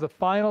we have the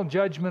final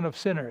judgment of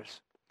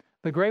sinners.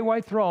 The great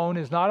white throne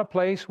is not a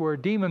place where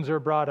demons are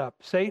brought up.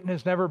 Satan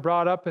is never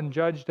brought up and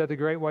judged at the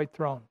great white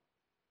throne.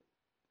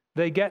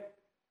 They get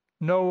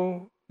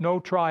no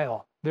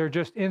trial. They're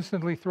just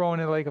instantly thrown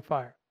in the lake of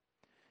fire.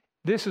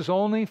 This is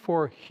only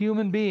for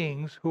human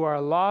beings who are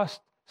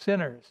lost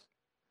sinners.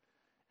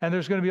 And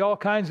there's going to be all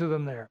kinds of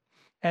them there.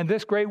 And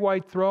this great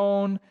white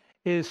throne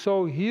is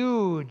so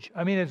huge.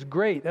 I mean, it's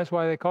great. That's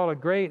why they call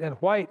it great and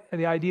white. And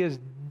the idea is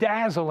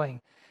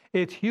dazzling.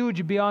 It's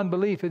huge beyond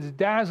belief. It's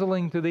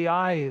dazzling to the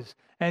eyes.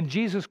 And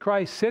Jesus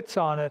Christ sits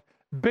on it,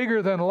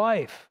 bigger than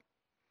life,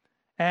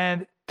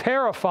 and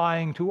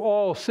terrifying to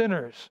all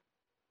sinners.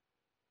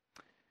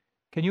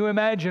 Can you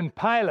imagine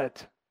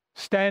Pilate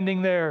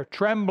standing there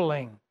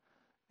trembling,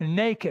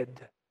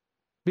 naked,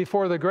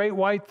 before the great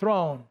white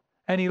throne?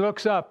 And he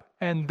looks up,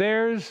 and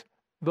there's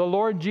the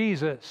Lord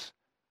Jesus,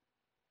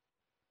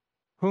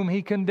 whom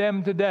he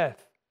condemned to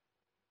death.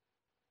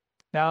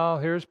 Now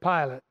here's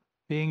Pilate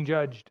being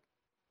judged.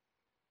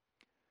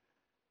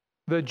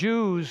 The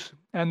Jews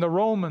and the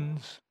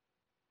Romans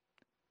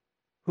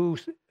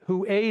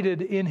who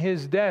aided in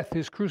his death,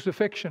 his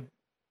crucifixion,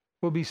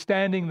 will be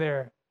standing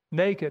there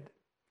naked,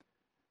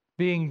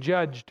 being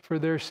judged for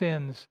their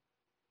sins,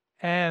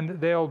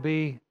 and they'll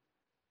be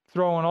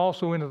thrown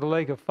also into the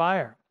lake of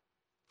fire.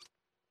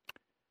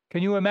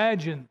 Can you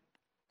imagine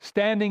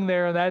standing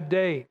there that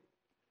day.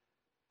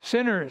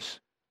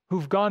 Sinners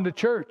who've gone to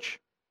church,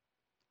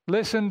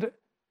 listened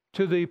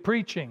to the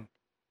preaching,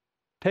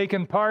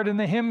 taken part in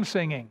the hymn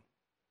singing,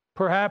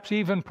 perhaps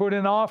even put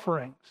in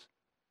offerings,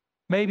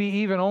 maybe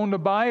even owned a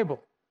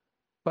Bible,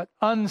 but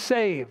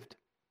unsaved.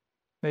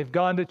 They've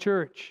gone to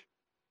church.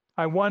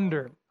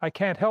 I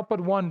can't help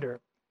but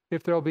wonder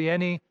if there'll be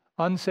any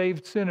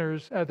unsaved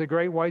sinners at the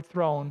great white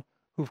throne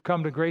who've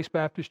come to Grace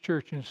Baptist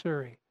Church in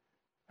Surrey.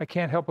 I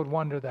can't help but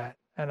wonder that,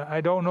 and I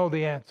don't know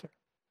the answer.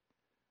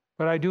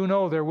 But I do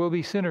know there will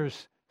be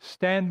sinners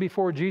stand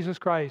before Jesus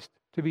Christ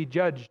to be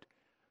judged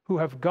who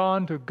have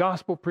gone to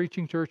gospel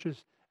preaching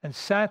churches and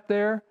sat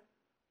there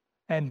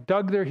and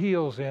dug their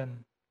heels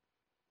in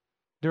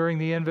during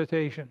the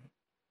invitation,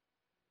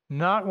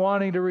 not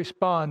wanting to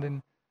respond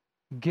and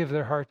give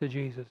their heart to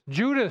Jesus.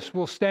 Judas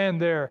will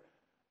stand there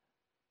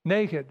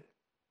naked,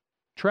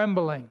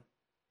 trembling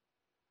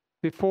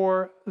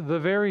before the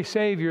very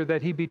Savior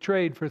that he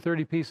betrayed for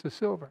 30 pieces of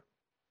silver.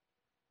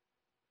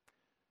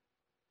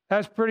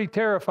 That's pretty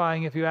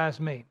terrifying if you ask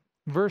me.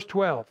 Verse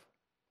 12,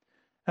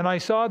 and I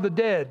saw the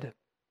dead.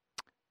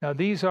 Now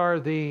these are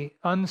the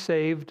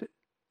unsaved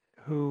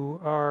who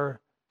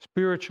are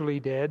spiritually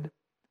dead,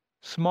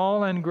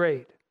 small and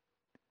great,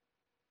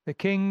 the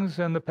kings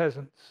and the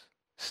peasants,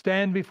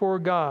 stand before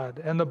God,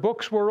 and the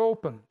books were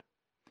opened.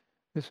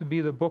 This would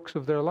be the books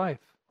of their life,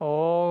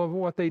 all of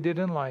what they did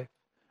in life.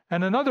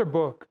 And another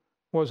book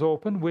was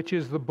opened, which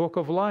is the book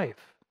of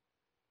life.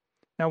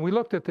 Now we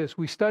looked at this,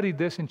 we studied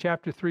this in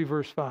chapter 3,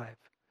 verse 5.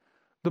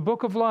 The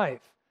book of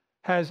life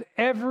has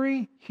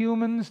every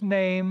human's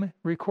name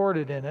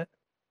recorded in it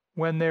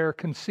when they're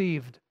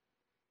conceived.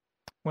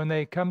 When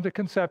they come to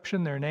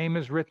conception, their name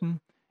is written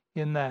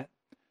in that.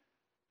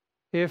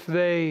 If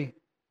they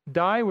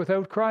die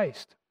without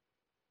Christ,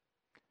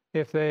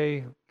 if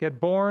they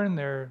get born,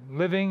 they're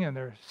living and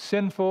they're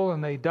sinful,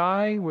 and they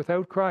die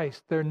without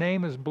Christ, their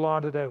name is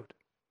blotted out.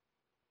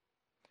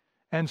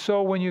 And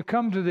so when you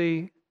come to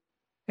the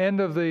end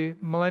of the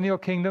millennial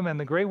kingdom and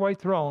the great white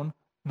throne,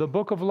 the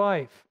book of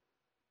life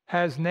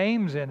has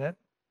names in it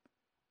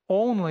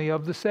only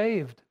of the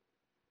saved.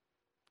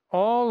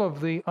 All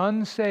of the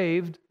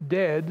unsaved,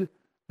 dead,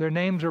 their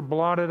names are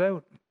blotted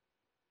out.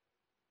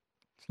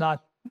 It's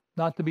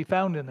not to be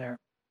found in there.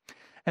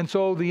 And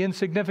so the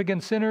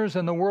insignificant sinners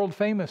and the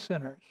world-famous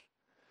sinners.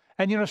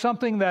 And you know,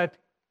 something that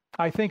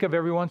I think of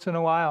every once in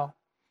a while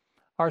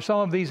are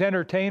some of these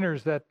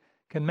entertainers that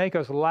can make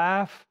us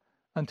laugh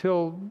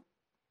until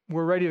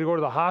we're ready to go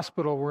to the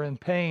hospital. We're in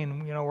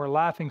pain. You know, we're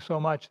laughing so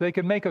much. They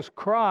can make us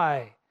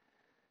cry.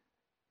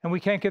 And we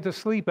can't get to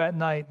sleep at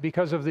night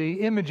because of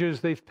the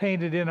images they've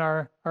painted in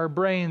our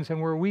brains,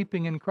 and we're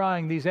weeping and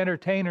crying. These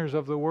entertainers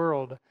of the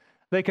world.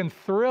 They can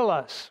thrill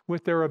us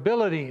with their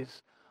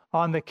abilities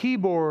on the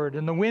keyboard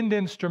and the wind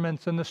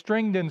instruments and the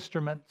stringed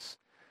instruments.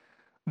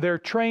 Their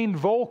trained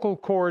vocal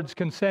cords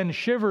can send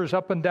shivers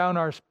up and down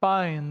our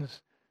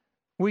spines.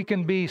 We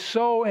can be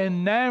so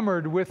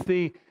enamored with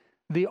the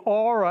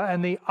aura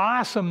and the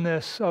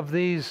awesomeness of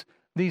these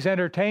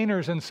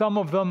entertainers, and some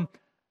of them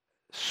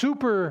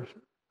super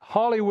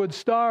Hollywood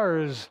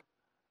stars.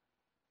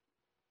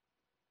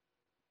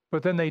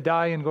 But then they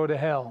die and go to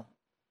hell.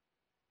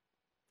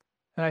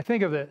 And I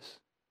think of this.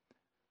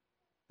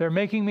 They're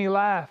making me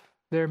laugh.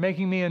 They're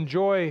making me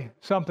enjoy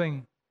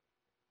something,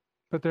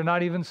 but they're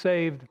not even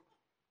saved.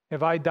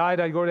 If I died,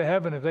 I'd go to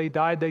heaven. If they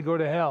died, they'd go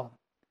to hell.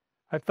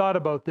 I've thought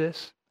about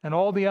this, and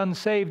all the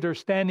unsaved are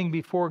standing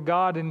before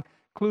God,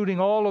 including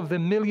all of the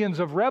millions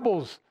of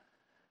rebels,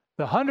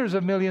 the hundreds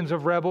of millions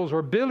of rebels,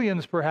 or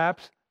billions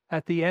perhaps,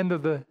 at the end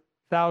of the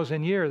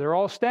 1,000 year. They're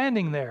all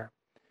standing there.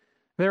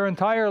 Their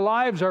entire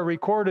lives are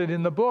recorded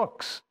in the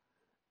books,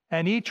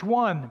 and each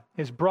one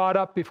is brought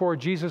up before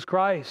Jesus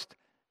Christ,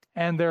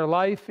 and their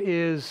life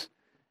is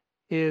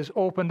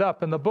opened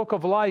up, and the book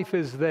of life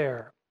is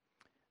there.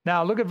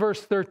 Now look at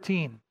verse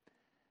 13.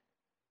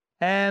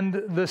 And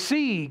the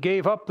sea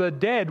gave up the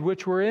dead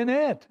which were in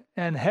it,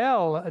 and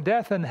hell,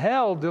 death and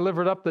hell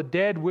delivered up the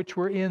dead which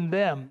were in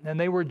them, and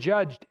they were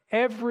judged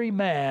every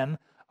man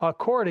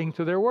according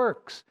to their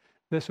works.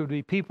 This would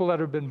be people that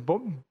have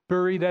been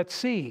buried at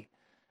sea,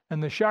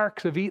 and the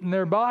sharks have eaten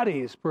their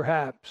bodies,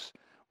 perhaps,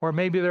 or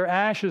maybe their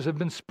ashes have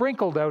been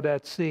sprinkled out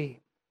at sea.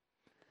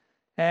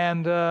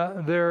 And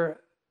their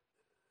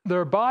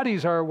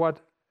bodies are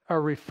what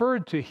are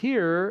referred to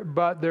here,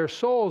 but their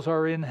souls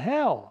are in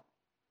hell.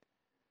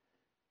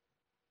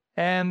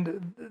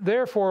 And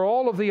therefore,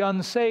 all of the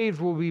unsaved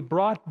will be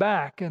brought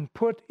back and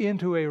put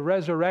into a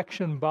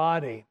resurrection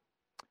body.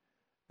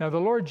 Now, the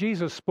Lord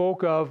Jesus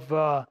spoke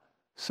of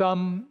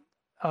some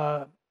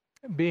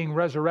being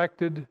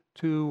resurrected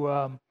to,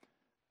 well,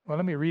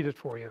 let me read it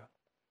for you.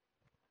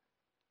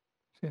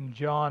 It's in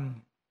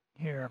John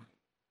here.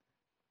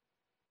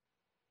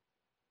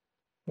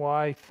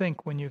 Why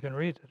think when you can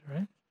read it,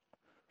 right?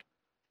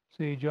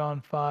 See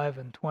John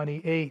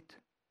 5:28.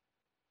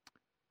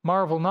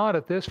 Marvel not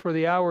at this, for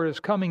the hour is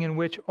coming in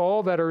which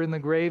all that are in the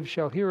grave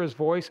shall hear his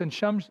voice, and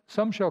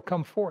some shall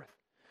come forth.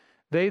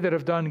 They that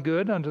have done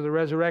good unto the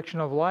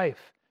resurrection of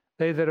life,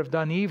 they that have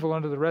done evil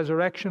unto the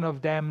resurrection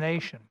of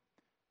damnation.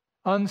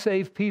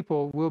 Unsaved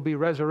people will be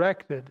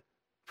resurrected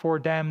for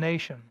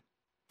damnation.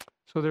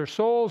 So their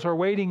souls are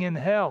waiting in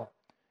hell.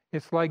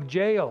 It's like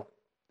jail.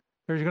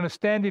 They're going to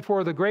stand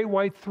before the great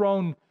white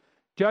throne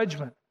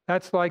judgment.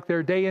 That's like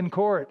their day in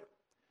court.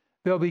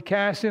 They'll be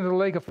cast into the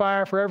lake of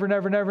fire forever and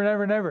ever and ever and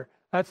ever and ever.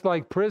 That's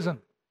like prison.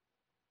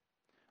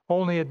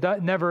 Only it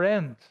never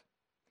ends.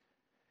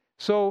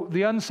 So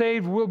the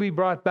unsaved will be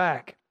brought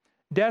back.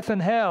 Death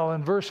and hell,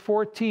 in verse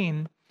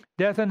 14,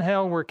 death and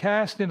hell were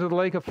cast into the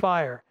lake of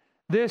fire.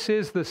 This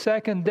is the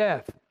second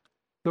death.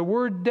 The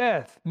word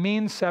death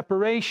means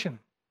separation.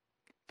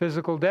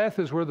 Physical death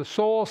is where the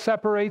soul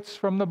separates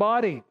from the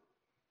body.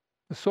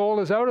 The soul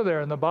is out of there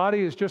and the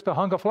body is just a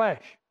hunk of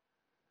flesh.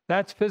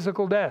 That's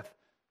physical death.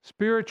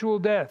 Spiritual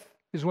death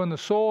is when the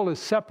soul is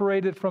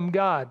separated from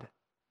God.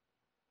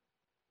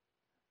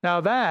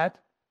 Now that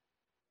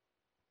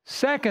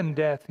second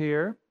death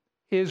here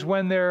is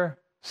when they're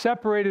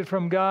separated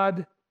from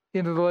God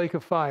into the lake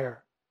of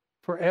fire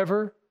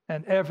forever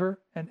and ever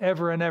and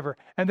ever and ever.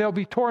 And they'll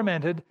be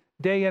tormented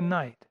day and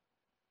night,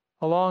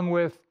 along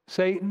with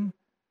Satan,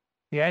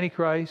 the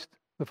Antichrist,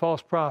 the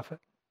false prophet.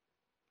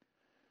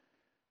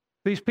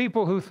 These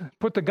people who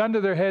put the gun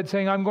to their head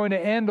saying, I'm going to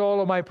end all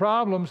of my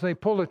problems, they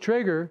pull the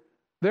trigger,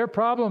 their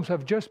problems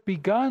have just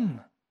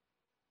begun.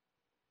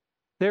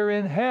 They're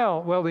in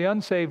hell. Well, the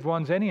unsaved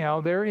ones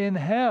anyhow, they're in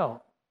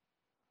hell.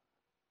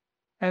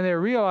 And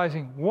they're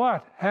realizing,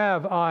 what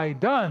have I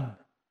done?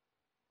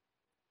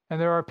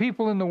 And there are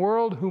people in the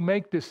world who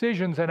make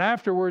decisions and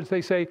afterwards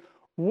they say,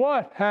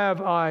 what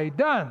have I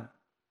done?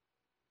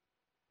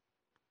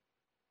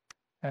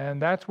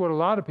 And that's what a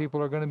lot of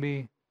people are going to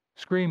be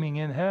screaming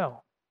in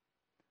hell.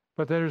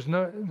 But there's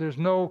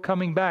no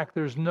coming back.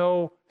 There's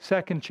no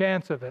second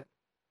chance of it.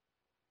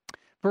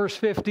 Verse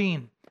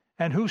 15,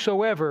 and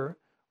whosoever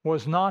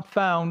was not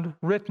found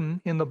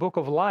written in the book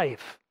of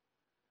life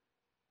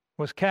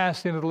was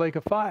cast into the lake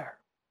of fire.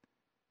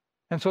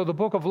 And so the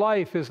book of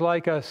life is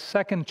like a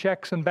second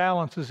checks and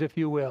balances, if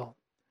you will.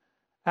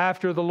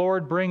 After the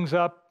Lord brings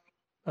up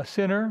a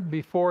sinner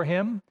before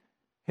him,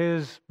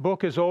 his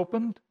book is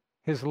opened,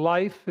 his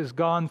life is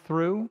gone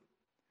through.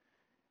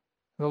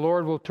 The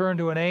Lord will turn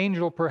to an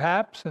angel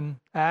perhaps and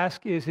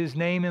ask, is his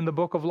name in the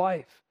book of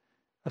life?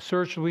 A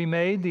search will be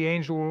made. The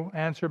angel will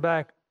answer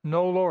back,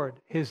 no, Lord,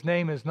 his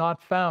name is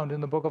not found in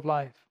the book of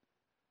life.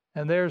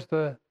 And there's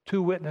the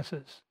two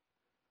witnesses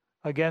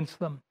against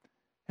them,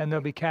 and they'll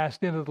be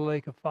cast into the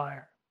lake of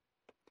fire.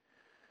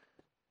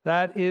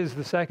 That is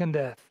the second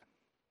death.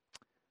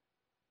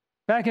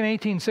 Back in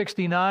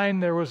 1869,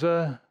 there was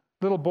a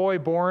little boy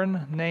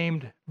born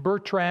named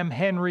Bertram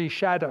Henry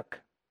Shattuck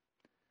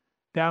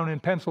down in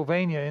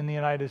Pennsylvania in the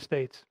United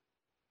States.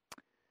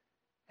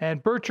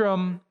 And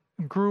Bertram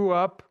grew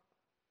up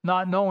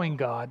not knowing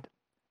God.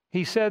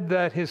 He said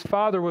that his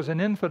father was an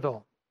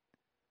infidel.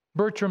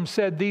 Bertram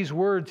said these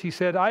words. He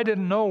said, I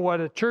didn't know what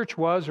a church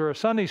was or a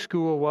Sunday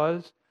school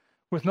was.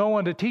 With no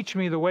one to teach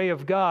me the way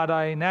of God,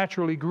 I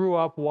naturally grew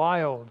up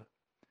wild.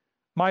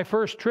 My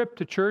first trip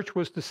to church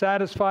was to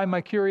satisfy my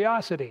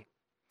curiosity.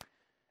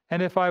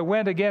 And if I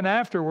went again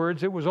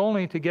afterwards, it was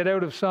only to get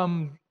out of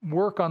some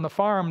work on the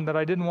farm that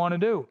I didn't want to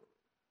do.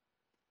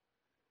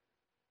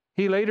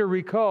 He later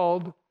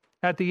recalled,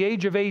 at the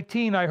age of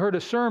 18, I heard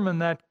a sermon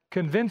that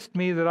convinced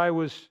me that I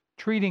was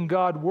treating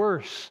God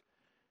worse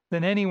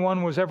than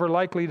anyone was ever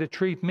likely to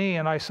treat me,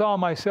 and I saw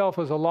myself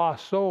as a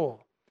lost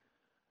soul,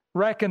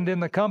 reckoned in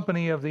the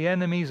company of the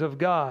enemies of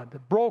God,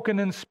 broken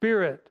in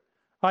spirit.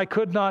 I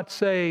could not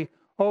say,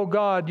 oh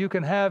God, you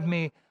can have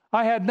me.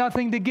 I had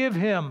nothing to give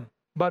him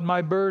but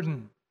my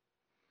burden.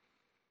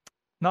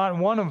 Not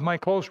one of my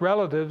close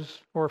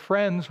relatives or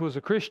friends was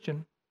a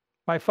Christian.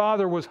 My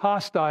father was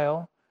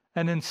hostile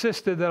and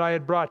insisted that I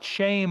had brought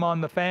shame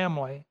on the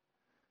family.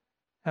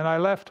 And I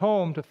left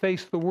home to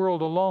face the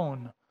world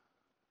alone.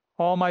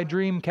 All my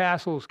dream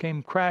castles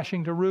came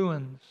crashing to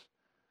ruins.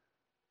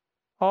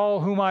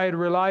 All whom I had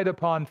relied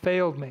upon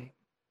failed me.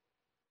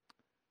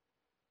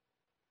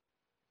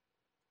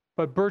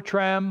 But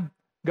Bertram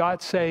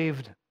got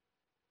saved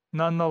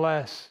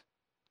nonetheless.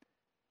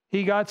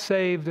 He got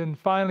saved and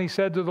finally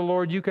said to the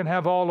Lord, you can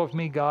have all of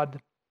me,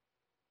 God.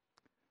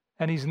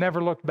 And he's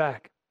never looked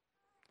back.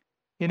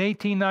 In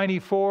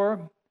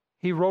 1894,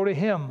 he wrote a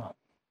hymn.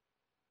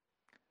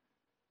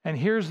 And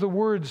here's the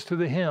words to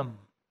the hymn.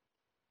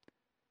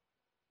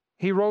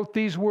 He wrote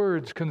these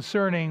words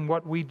concerning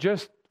what we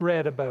just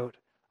read about.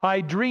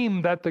 I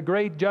dreamed that the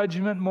great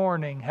judgment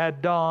morning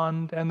had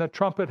dawned and the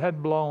trumpet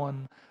had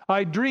blown.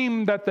 I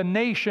dreamed that the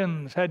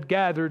nations had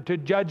gathered to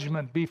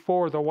judgment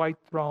before the white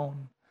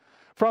throne.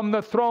 From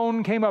the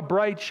throne came a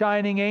bright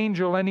shining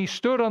angel, and he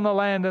stood on the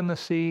land and the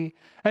sea,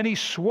 and he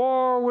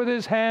swore with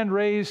his hand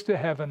raised to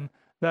heaven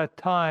that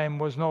time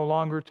was no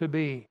longer to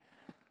be.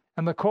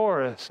 And the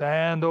chorus,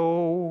 and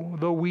oh,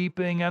 the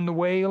weeping and the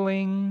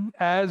wailing,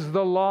 as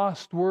the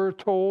lost were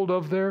told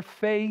of their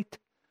fate.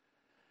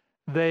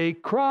 They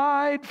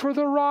cried for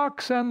the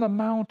rocks and the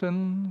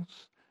mountains.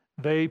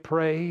 They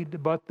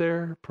prayed, but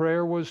their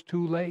prayer was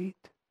too late.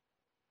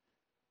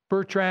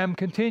 Bertram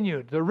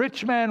continued, "The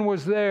rich man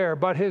was there,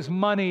 but his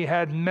money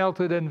had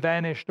melted and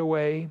vanished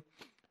away.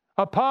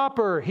 A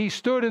pauper, he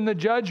stood in the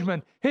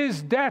judgment.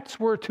 His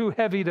debts were too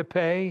heavy to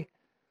pay.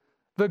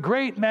 The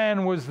great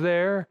man was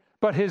there,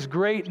 but his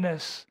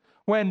greatness,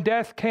 when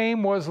death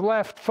came, was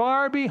left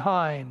far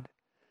behind.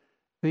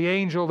 The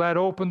angel that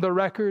opened the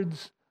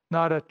records,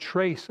 not a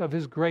trace of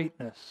his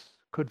greatness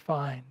could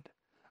find.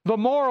 The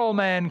moral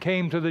man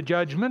came to the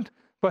judgment,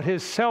 but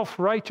his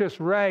self-righteous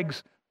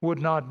rags would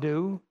not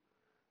do.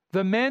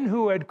 The men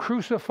who had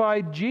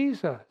crucified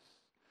Jesus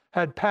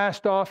had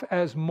passed off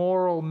as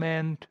moral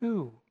men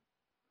too.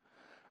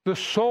 The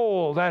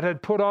soul that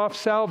had put off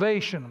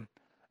salvation,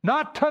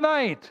 not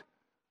tonight,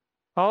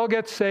 I'll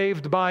get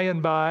saved by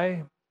and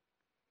by.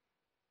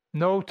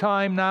 No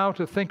time now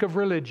to think of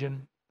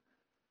religion.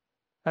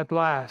 At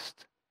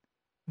last,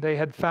 they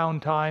had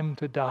found time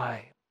to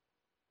die.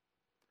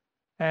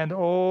 And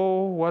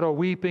oh, what a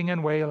weeping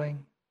and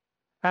wailing,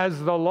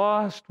 as the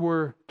lost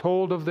were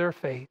told of their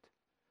fate.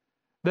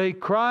 They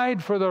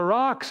cried for the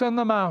rocks and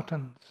the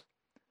mountains.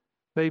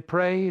 They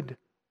prayed,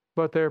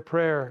 but their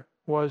prayer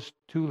was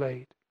too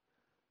late.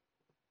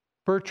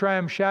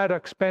 Bertram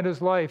Shattuck spent his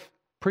life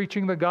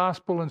preaching the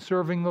gospel and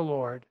serving the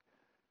Lord.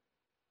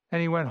 And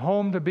he went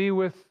home to be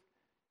with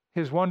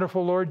his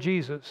wonderful Lord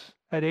Jesus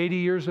at 80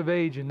 years of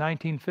age in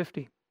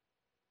 1950.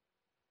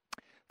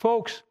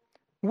 Folks,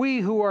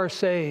 we who are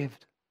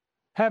saved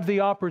have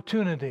the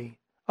opportunity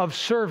of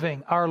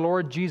serving our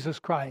Lord Jesus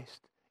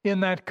Christ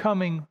in that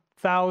coming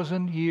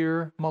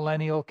 1,000-year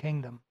millennial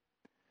kingdom.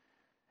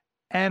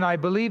 And I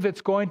believe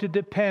it's going to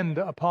depend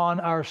upon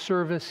our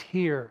service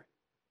here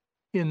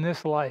in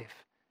this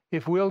life.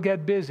 If we'll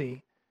get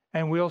busy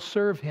and we'll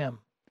serve Him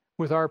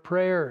with our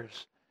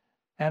prayers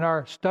and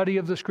our study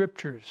of the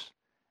Scriptures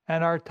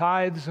and our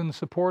tithes and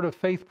support of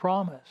Faith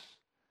Promise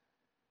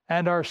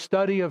and our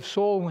study of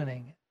soul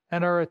winning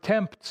and our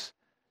attempts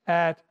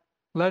at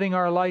letting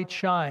our light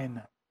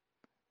shine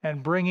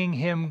and bringing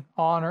Him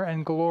honor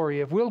and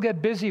glory. If we'll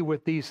get busy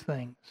with these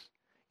things,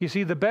 you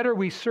see, the better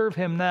we serve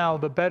Him now,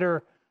 the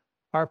better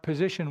our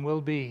position will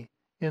be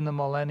in the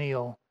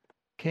millennial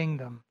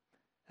kingdom.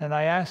 And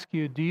I ask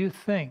you, do you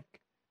think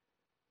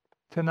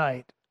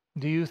tonight,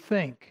 do you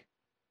think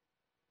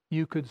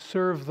you could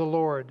serve the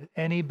Lord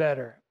any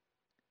better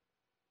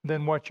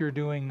than what you're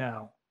doing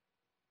now?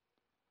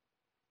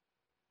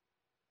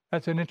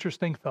 That's an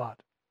interesting thought.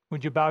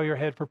 Would you bow your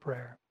head for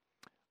prayer?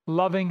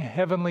 Loving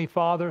Heavenly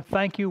Father,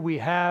 thank you we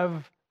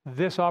have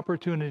this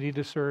opportunity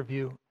to serve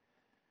you.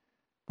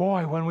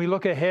 Boy, when we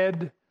look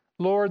ahead,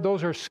 Lord,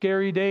 those are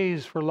scary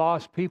days for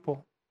lost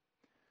people.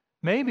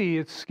 Maybe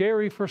it's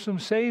scary for some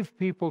saved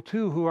people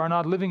too who are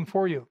not living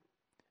for you.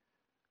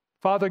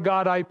 Father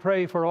God, I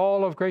pray for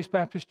all of Grace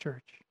Baptist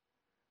Church.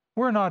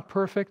 We're not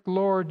perfect,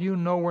 Lord. You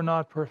know we're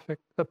not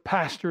perfect. The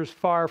pastor's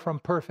far from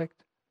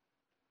perfect.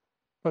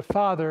 But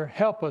Father,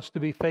 help us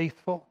to be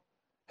faithful.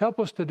 Help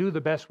us to do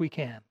the best we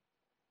can.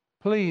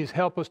 Please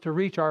help us to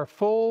reach our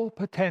full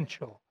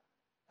potential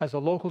as a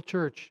local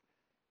church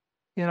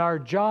in our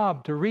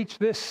job to reach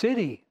this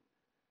city,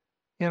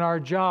 in our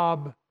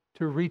job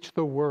to reach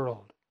the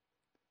world.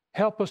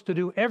 Help us to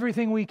do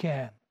everything we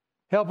can.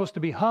 Help us to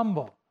be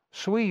humble,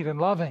 sweet,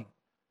 and loving,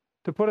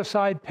 to put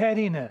aside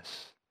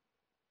pettiness,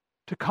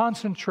 to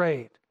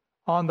concentrate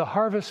on the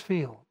harvest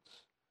fields.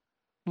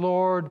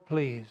 Lord,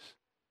 please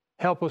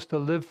help us to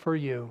live for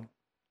you.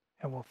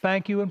 And we'll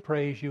thank you and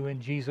praise you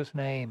in Jesus'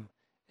 name.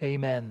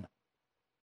 Amen.